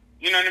day,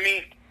 you know what I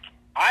mean?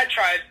 I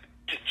tried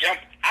to jump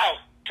out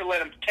to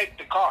let him take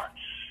the car.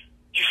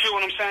 You feel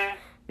what I'm saying?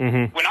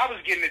 Mm-hmm. When I was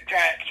getting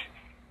attacked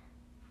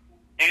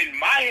and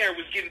my hair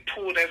was getting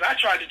pulled as I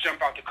tried to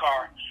jump out the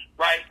car,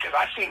 right? Because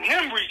I seen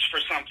him reach for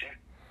something.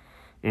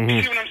 Mm-hmm.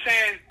 You see what I'm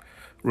saying?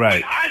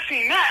 Right. When I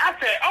seen that, I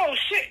said, oh,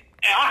 shit.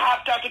 And I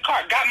hopped out the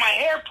car, got my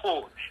hair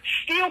pulled,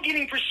 still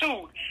getting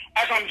pursued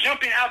as I'm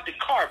jumping out the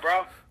car,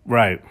 bro.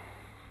 Right.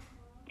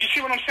 You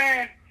see what I'm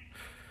saying?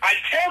 I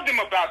tell them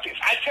about this.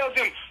 I tell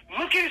them,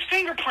 look at his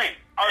fingerprint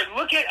or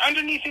look at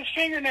underneath his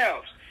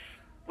fingernails.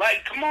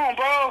 Like, come on,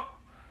 bro.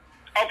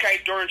 Okay,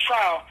 during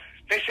trial,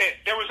 they said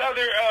there was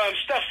other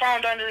stuff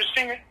found under his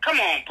finger. Come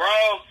on,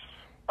 bro.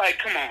 Like,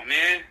 come on,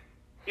 man.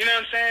 You know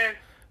what I'm saying?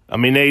 I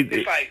mean,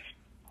 it's like,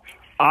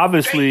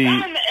 obviously, they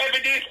found the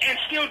evidence and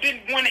still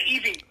didn't want to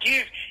even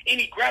give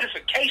any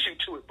gratification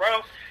to it,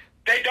 bro.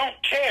 They don't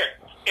care.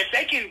 If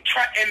they can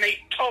try, and they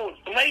told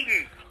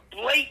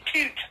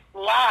blatant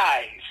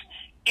lies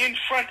in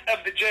front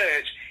of the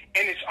judge,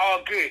 and it's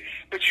all good.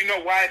 But you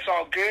know why it's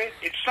all good?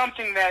 It's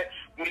something that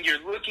when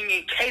you're looking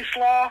in case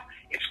law,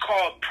 it's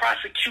called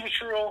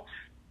prosecutorial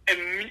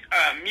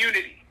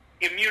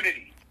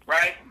immunity,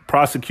 right?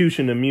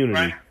 Prosecution immunity.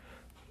 Right?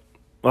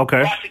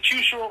 Okay.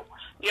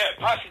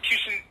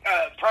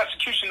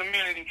 Prosecution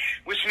immunity,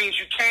 which means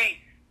you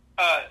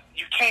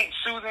can't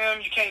sue them,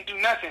 you can't do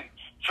nothing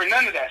for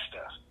none of that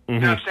stuff. Mm-hmm. You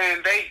know what I'm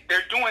saying?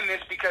 They're doing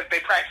this because they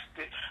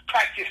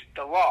practice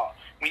the law.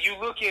 When you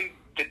look in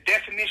the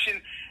definition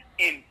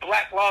in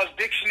Black Law's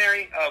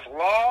Dictionary of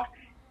Law,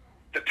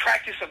 the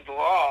practice of the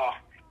law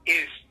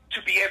is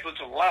to be able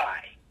to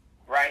lie,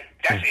 right?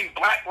 That's in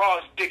Black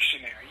Law's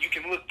Dictionary. You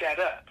can look that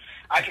up.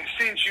 I can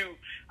send you.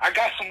 I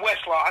got some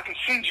Westlaw. I can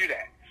send you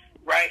that,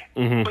 right?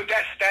 Mm-hmm. But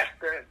that's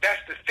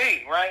the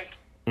thing, right?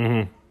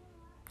 Mm-hmm.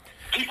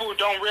 People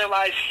don't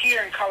realize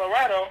here in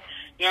Colorado,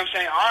 you know what I'm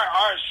saying,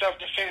 our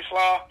self-defense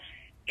law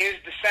is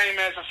the same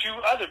as a few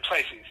other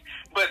places.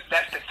 But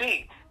that's the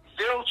thing.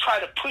 They'll try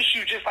to push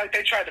you just like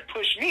they tried to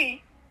push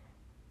me,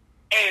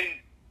 and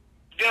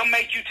they'll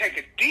make you take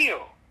a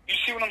deal. You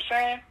see what I'm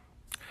saying?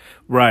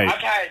 Right.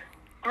 I've had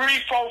 3,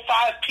 4,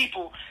 5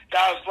 people that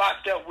I was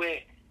locked up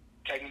with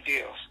taking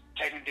deals.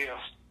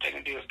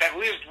 That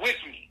lives with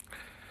me.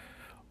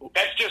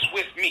 That's just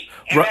with me.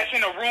 And right. That's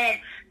in a room,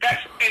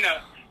 that's in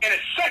a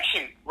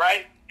section,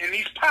 right? In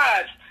these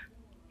pods,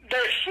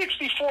 there are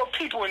 64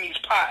 people in these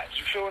pods.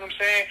 You feel what I'm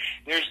saying?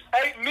 There's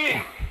 8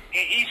 men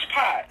in each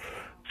pod.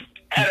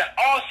 Out of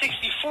all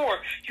 64,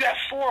 you have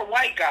 4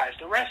 white guys.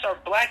 The rest are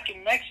black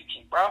and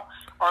Mexican, bro,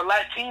 or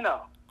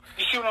Latino.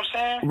 You see what I'm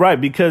saying? Right,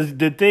 because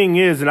the thing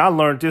is, and I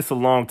learned this a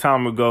long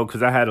time ago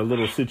because I had a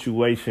little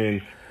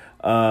situation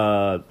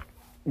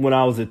when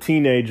I was a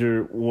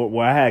teenager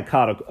where I had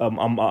caught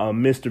a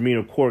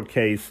misdemeanor court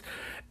case.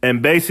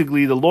 And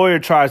basically the lawyer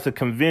tries to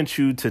convince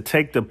you to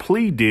take the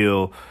plea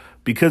deal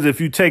because if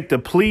you take the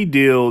plea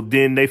deal,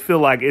 then they feel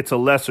like it's a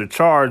lesser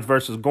charge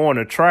versus going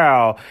to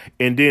trial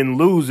and then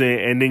losing,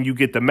 and then you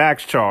get the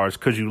max charge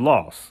because you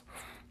lost.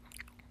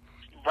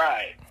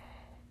 Right.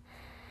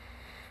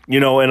 You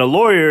know, and a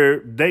lawyer,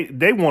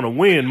 they want to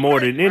win more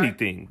than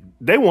anything.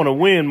 They want to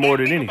win more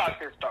than anything. About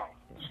this, though,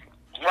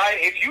 right?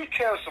 If you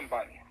tell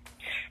somebody,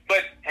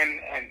 but and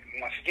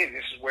once again,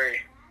 this is where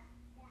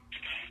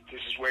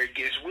it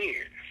gets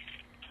weird,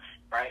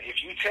 right?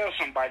 If you tell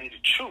somebody the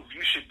truth,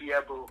 you should be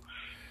able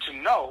to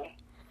know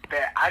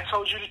that I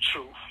told you the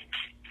truth.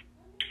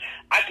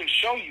 I can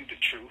show you the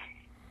truth,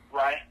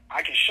 right?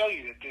 I can show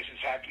you that this is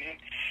happening,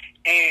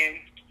 and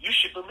you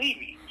should believe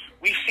me.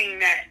 We've seen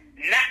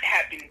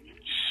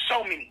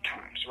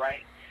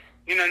right?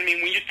 You know what I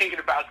mean? When you're thinking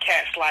about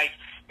cats like,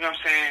 you know what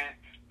I'm saying,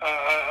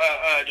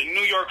 the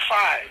New York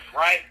 5,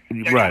 right?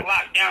 They got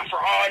locked down for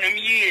all them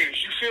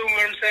years. You feel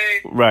what I'm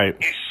saying? Right.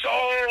 And so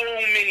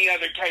many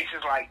other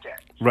cases like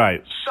that.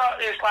 Right. So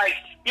it's like,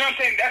 you know what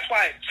I'm saying? That's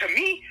why, to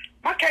me,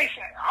 my case,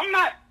 I'm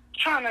not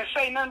trying to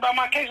say nothing about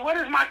my case. What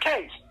is my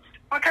case?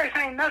 My case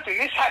ain't nothing.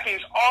 This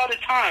happens all the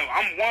time.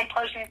 I'm one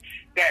person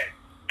that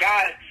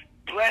God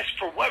blessed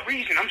for what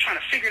reason? I'm trying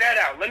to figure that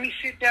out. Let me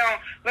sit down.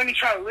 Let me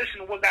try to listen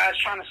to what God's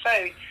trying to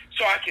say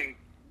so I can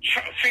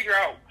figure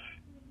out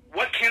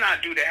what can I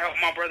do to help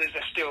my brothers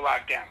that's still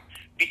locked down.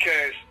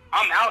 Because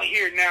I'm out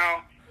here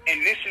now,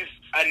 and this is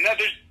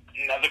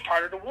another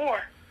part of the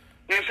war.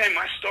 You know what I'm saying?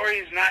 My story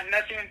is not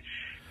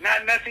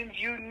nothing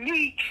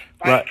unique.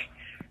 Like,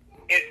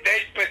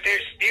 but they're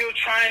still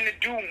trying to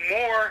do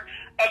more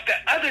of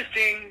the other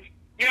things.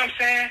 You know what I'm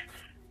saying?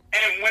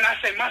 And when I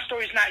say my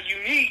story is not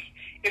unique,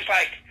 it's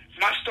like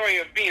my story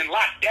of being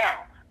locked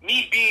down,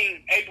 me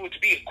being able to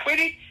be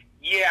acquitted.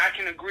 Yeah, I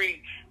can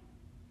agree.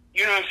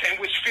 You know what I'm saying?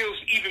 Which feels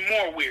even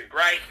more weird,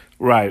 right?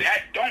 Right.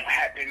 That don't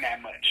happen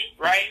that much,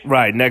 right?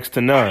 Right. Next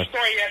to none. My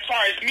story, as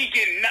far as me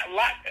getting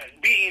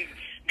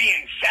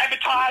being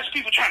sabotaged,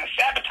 people trying to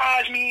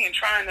sabotage me and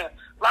trying to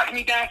lock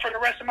me down for the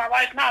rest of my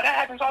life. Nah, that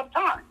happens all the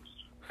time.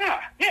 Yeah.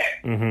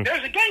 Mm-hmm.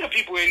 There's a gang of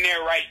people in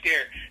there right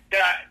there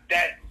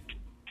that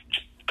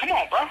come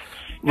on, bro. You right.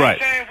 know what I'm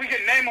saying? We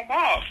could name them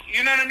off.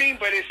 You know what I mean?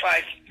 But it's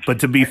like. But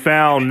to be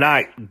found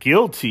not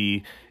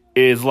guilty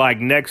is like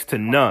next to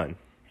none.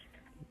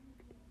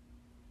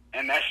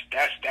 And that's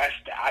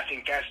I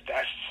think that's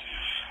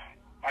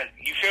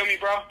you feel me,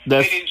 bro?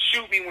 They didn't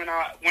shoot me when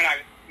I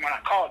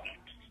called them.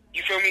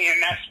 You feel me?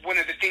 And that's one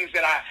of the things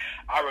that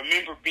I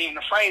remember being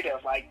afraid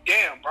of. Like,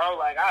 damn, bro,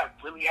 like I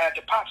really had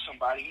to pop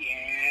somebody,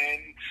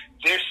 and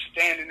they're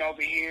standing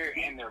over here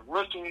and they're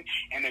looking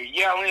and they're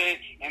yelling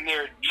and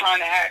they're trying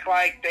to act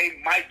like they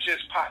might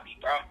just pop me,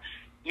 bro.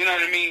 You know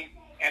what I mean?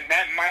 And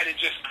that might have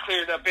just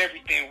cleared up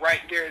everything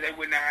right there. They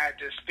wouldn't have had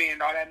to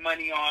spend all that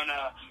money on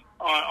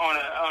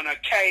a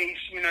case,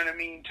 you know what I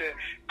mean, to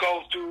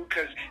go through,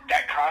 because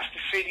that cost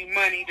the city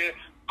money to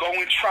go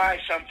and try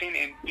something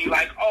and be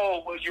like,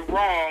 oh, well, you're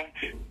wrong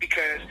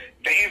because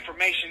the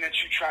information that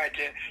you tried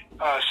to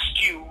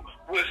skew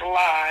was a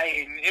lie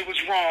and it was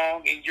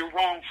wrong and you're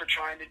wrong for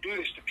trying to do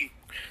this to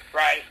people,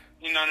 right?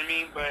 You know what I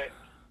mean? But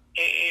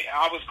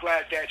I was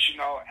glad that, you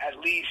know, at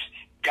least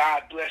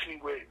God blessed me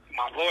with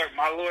my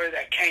lawyer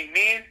that came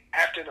in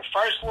after the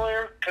first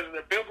lawyer because of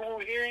the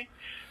Bilgeroo hearing,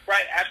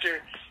 right?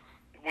 After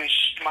when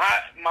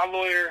my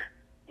lawyer,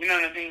 you know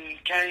what I mean,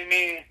 came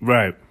in.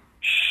 Right.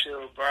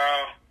 Shoot, bro.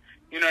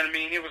 You know what I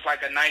mean? It was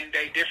like a night and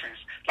day difference.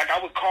 Like,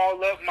 I would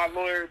call up my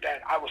lawyer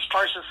that I was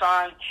first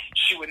assigned.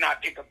 She would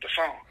not pick up the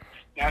phone.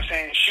 You know what I'm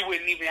saying? She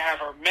wouldn't even have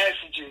her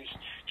messages,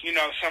 you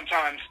know,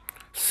 sometimes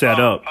set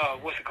up.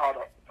 What's it called?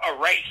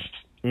 Erased.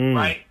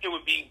 Right? It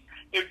would be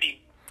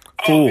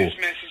full. Oh, this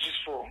message is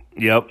full.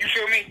 Yep. You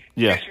feel me?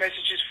 Yeah. This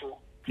message is full.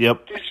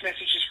 Yep. This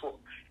message is full.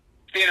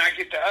 Then I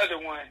get the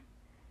other one,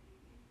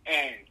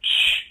 and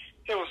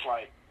it was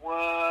like,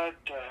 what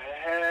the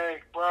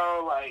heck,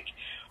 bro? Like,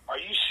 are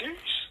you serious?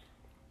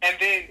 And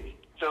then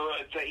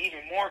the even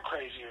more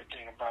crazier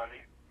thing about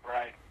it,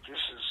 right? This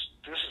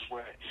is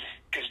what,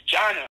 because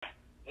Jonna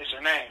is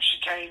her name. She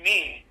came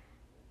in,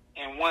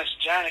 and once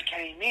Jonna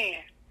came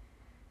in,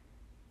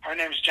 her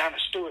name is Jonna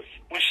Stewart.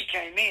 When she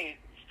came in,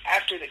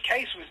 after the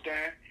case was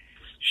done,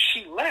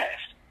 she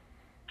left.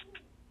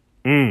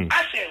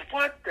 I said,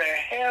 what the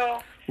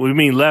hell? What do you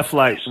mean left?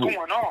 Like, what's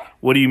going on?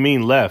 What do you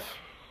mean left?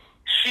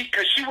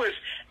 Because she was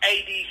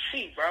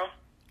ADC, bro.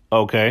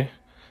 Okay.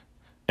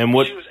 And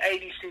what? She was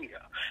ADC, though.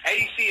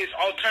 ADC is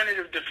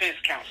Alternative Defense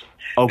Counsel.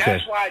 Okay.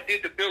 That's why I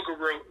did the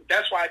Bilgeroo.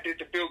 That's why I did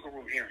the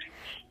Bilgeroo hearing.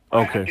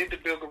 Okay. I did the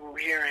Bilgeroo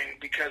hearing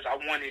because I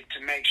wanted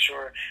to make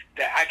sure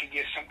that I could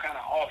get some kind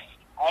of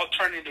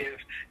alternative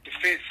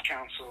defense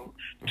counsel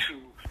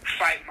to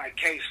fight my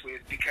case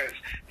with, because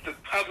the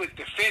public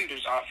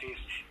defender's office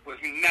was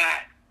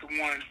not the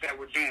ones that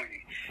were doing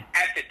it.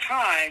 At the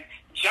time,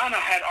 Jonna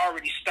had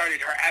already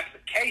started her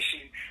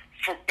application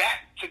for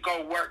back to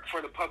go work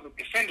for the public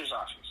defender's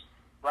office,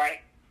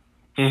 right?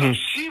 So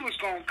she was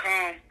going to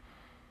come,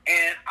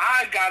 and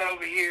I got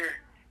over here.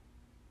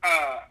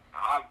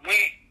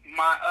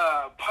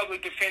 My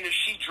public defender,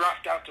 she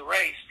dropped out the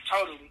race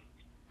totally.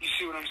 You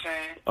see what I'm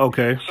saying?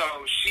 Okay. So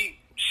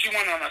she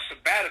went on a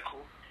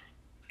sabbatical,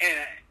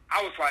 and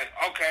I was like,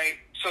 okay.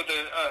 So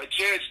the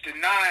judge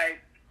denied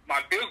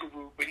my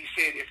Bilgeroo, but he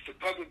said if the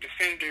public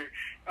defender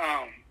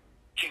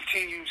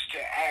continues to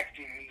act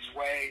in these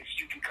ways,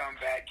 you can come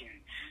back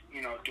and,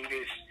 you know, do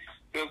this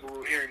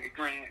Bilgeroo hearing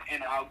agreement,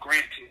 and I'll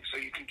grant it so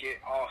you can get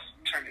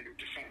alternative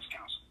defense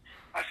counsel.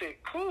 I said,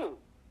 cool.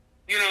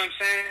 You know what I'm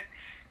saying?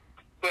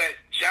 But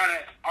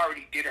Jonna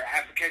already did her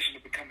application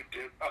to become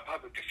a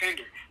public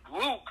defender.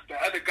 Luke, the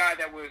other guy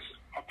that was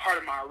a part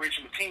of my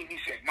original team, he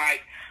said,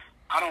 Mike,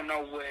 I don't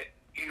know what,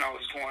 you know,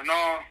 is going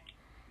on.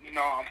 You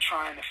know, I'm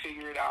trying to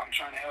figure it out. I'm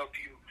trying to help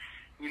you.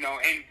 You know,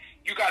 and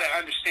you got to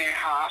understand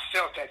how I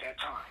felt at that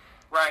time,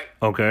 right?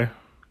 Okay.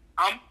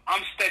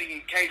 I'm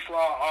studying case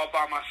law all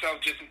by myself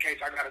just in case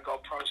I gotta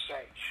go pro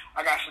se.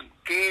 I got some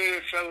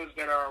good fellas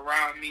that are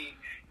around me,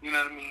 you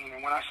know what I mean?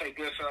 And when I say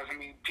good fellas, I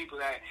mean people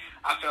that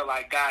I feel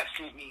like God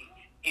sent me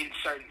in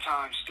certain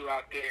times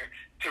throughout there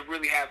to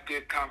really have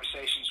good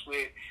conversations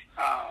with,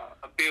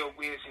 build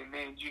with, and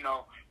then, you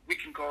know, we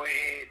can go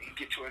ahead and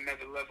get to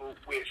another level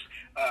with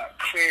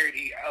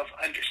clarity of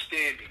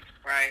understanding,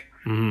 right?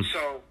 Mm-hmm.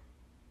 So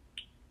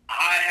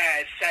I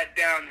had sat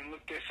down and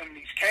looked at some of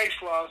these case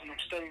laws, and I'm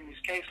studying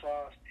these case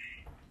laws,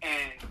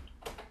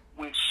 and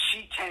when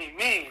she came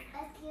in,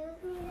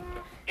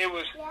 it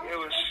was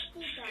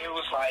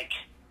like,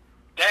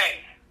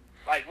 dang,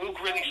 like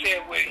Luke really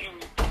said what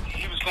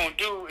he was going to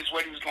do is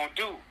what he was going to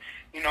do.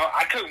 You know,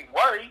 I couldn't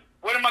worry.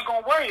 What am I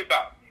going to worry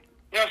about?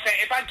 You know what I'm saying?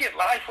 If I get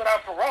life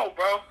without parole,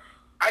 bro,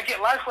 I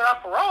get life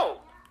without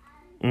parole.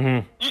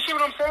 Mm-hmm. You see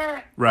what I'm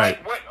saying?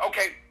 Right. Like,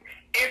 okay,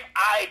 if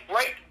I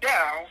break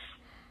down,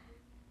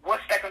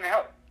 what's that going to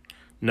help?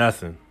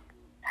 Nothing.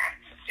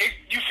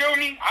 You feel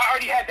me? I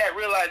already had that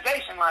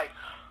realization. Like,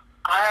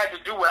 I had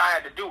to do what I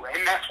had to do.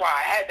 And that's why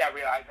I had that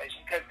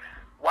realization. Because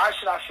why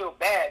should I feel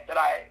bad that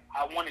I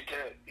wanted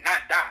to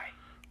not die?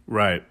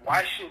 Right.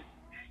 Why should...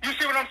 You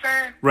see what I'm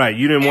saying? Right.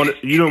 You didn't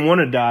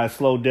want to die a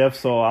slow death,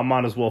 so I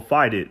might as well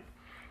fight it.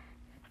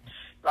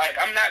 Like,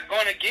 I'm not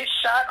going to get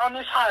shot on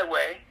this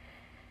highway.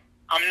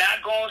 I'm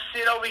not going to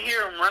sit over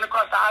here and run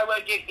across the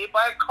highway, get hit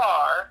by a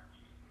car,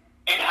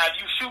 and have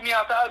you shoot me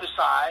out the other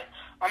side.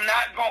 I'm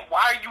not going...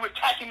 Why are you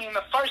attacking me in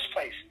the first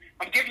place?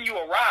 I'm giving you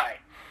a ride.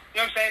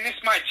 You know what I'm saying? This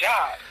is my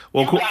job.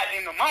 Well, you got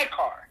into my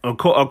car.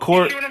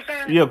 You see what I'm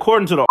saying? Yeah,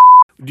 according to the...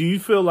 Do you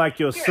feel like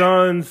your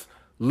sons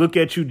look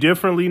at you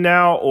differently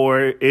now,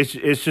 or it's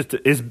just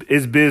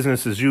it's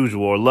business as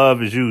usual, or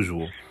love as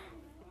usual?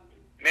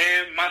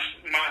 Man,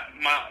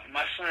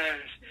 my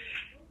sons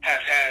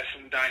have had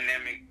some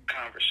dynamic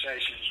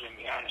conversations with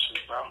me, honestly,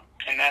 bro.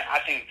 And I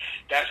think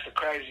that's the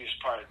craziest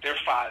part. They're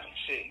 5 and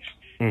 6.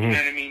 Mm-hmm. You know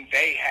what I mean?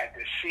 They had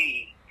to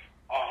see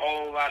a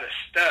whole lot of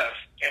stuff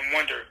and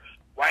wonder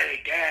why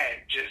their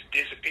dad just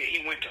disappeared.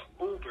 He went to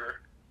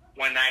Uber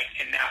one night,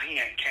 and now he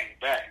ain't came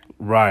back.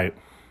 Right.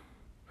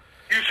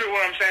 You feel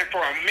what I'm saying?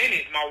 For a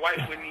minute, my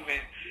wife wouldn't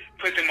even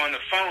put them on the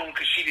phone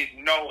because she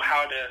didn't know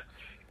how to,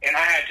 and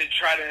I had to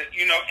try to,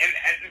 you know,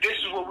 and this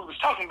is what we was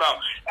talking about.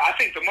 I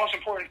think the most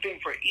important thing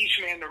for each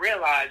man to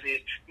realize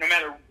is no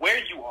matter where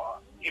you are,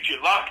 if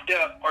you're locked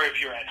up or if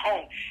you're at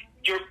home,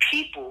 your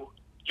people,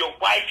 your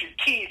wife, your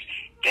kids,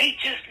 they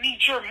just need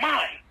your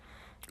mind.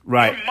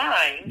 Right.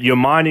 Your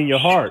mind and your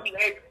heart.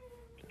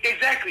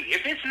 Exactly.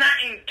 If it's not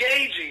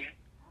engaging,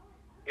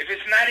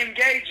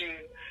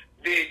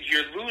 then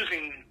you're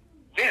losing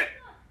them.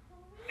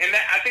 And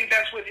I think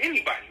that's with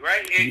anybody,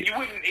 right? And you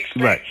wouldn't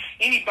expect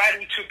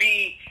anybody to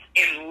be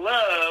in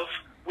love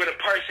with a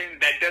person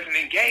that doesn't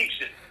engage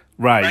them.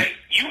 Right?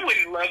 You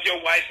wouldn't love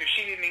your wife if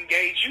she didn't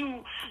engage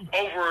you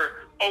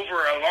over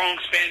a long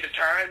span of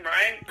time,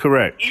 right?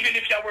 Correct. Even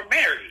if y'all were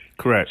married.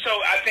 Correct. So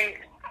I think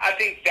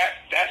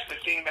that's the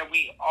thing that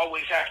we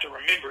always have to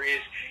remember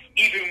is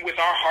even with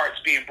our hearts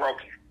being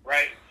broken,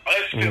 right?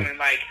 Us feeling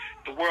like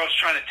the world's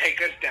trying to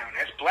take us down.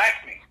 That's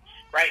black men,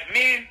 right?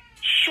 Men,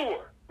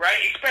 sure, right?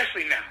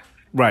 Especially now.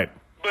 Right.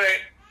 But,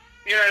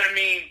 you know what I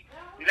mean?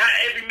 Not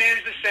every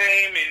man's the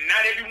same, and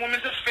not every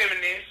woman's a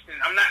feminist,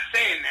 and I'm not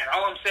saying that.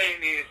 All I'm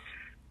saying is,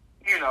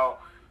 you know,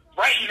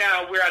 right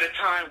now we're at a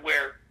time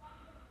where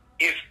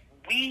if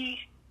we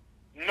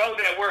know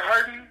that we're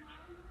hurting,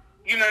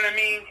 you know what I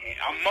mean,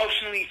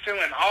 emotionally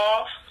feeling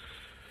off,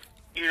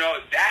 you know,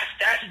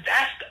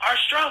 that's our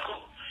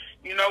struggle.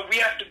 You know, we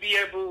have to be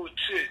able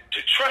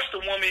to trust a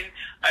woman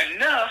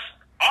enough,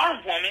 our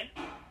woman,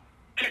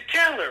 to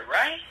tell her,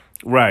 right?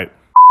 Right.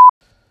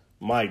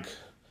 Mike,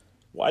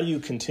 why do you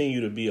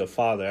continue to be a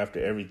father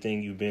after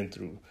everything you've been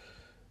through?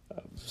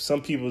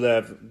 Some people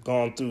that have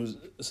gone through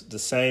the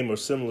same or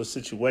similar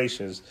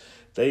situations,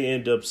 they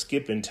end up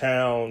skipping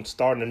town,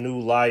 starting a new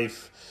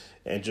life,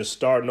 and just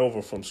starting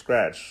over from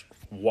scratch.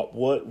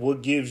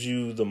 What gives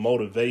you the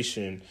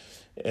motivation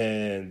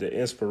and the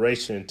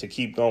inspiration to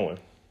keep going?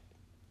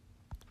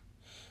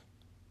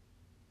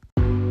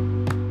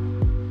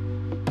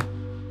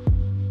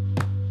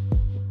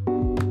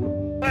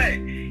 But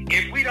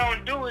if we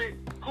don't do it,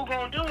 who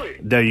gonna do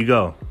it? There you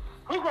go.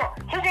 Who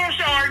gonna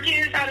show our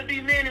kids how to be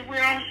men if we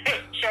don't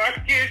show our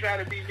kids how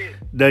to be men?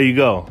 There you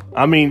go.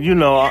 I mean, you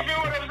know. You feel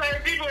what I'm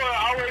saying? People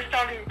are always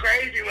talking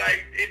crazy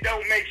like it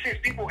don't make sense.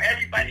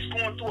 Everybody's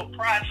going through a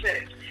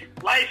process.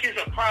 Life is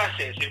a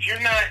process. If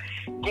you're not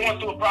going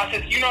through a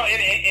process, you know,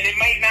 and it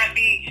might not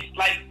be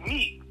like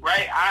me,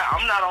 right?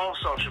 I'm not on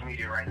social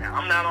media right now.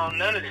 I'm not on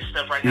none of this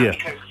stuff right now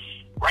because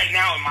right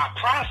now in my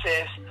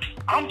process,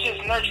 I'm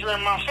just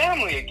nurturing my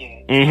family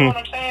again. You know what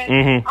I'm saying?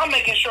 Mm-hmm. I'm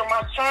making sure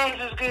my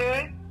sons is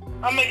good.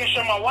 I'm making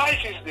sure my wife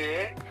is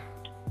good.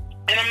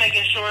 And I'm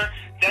making sure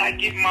that I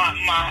get my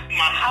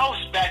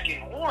house back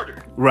in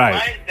order.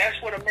 Right? That's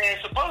what a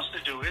man's supposed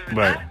to do, isn't it?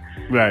 Right.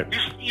 Right.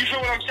 You feel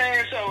what I'm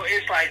saying? So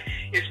it's like,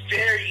 it's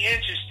very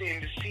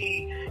interesting to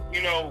see,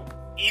 you know,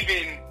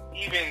 even,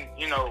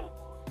 you know,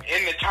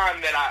 in the time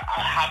that I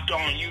hopped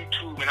on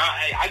YouTube, and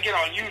I get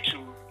on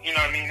YouTube, you know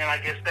what I mean, and I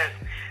guess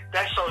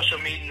that's social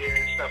media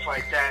and stuff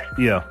like that.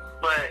 Yeah.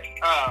 But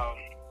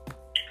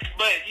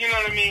you know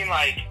what I mean,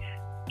 like,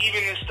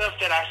 even the stuff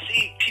that I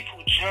see,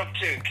 people jump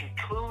to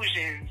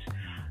conclusions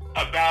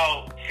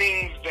about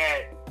things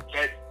that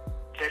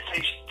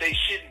they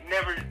should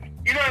never,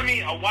 you know what I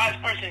mean? A wise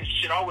person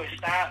should always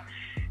stop,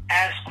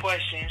 ask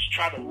questions,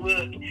 try to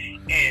look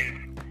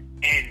and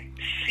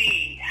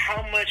see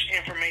how much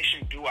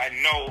information do I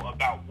know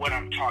about what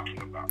I'm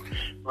talking about,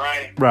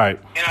 right? Right.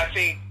 And I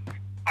think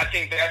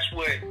that's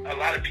what a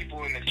lot of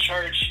people in the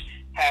church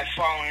have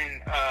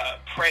fallen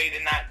prey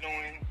to not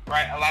doing,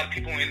 right? A lot of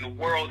people in the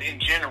world in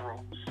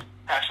general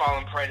have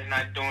fallen prey to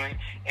not doing.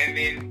 And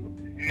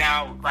then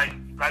now, like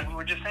we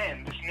were just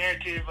saying, this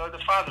narrative of the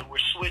Father, we're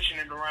switching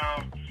it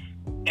around,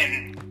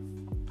 and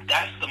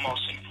that's the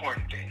most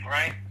important thing,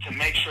 right? To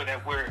make sure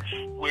that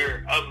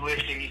we're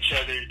uplifting each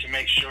other, to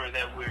make sure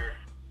that we're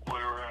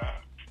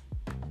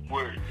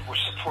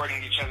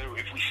supporting each other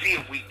if we see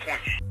a weak point.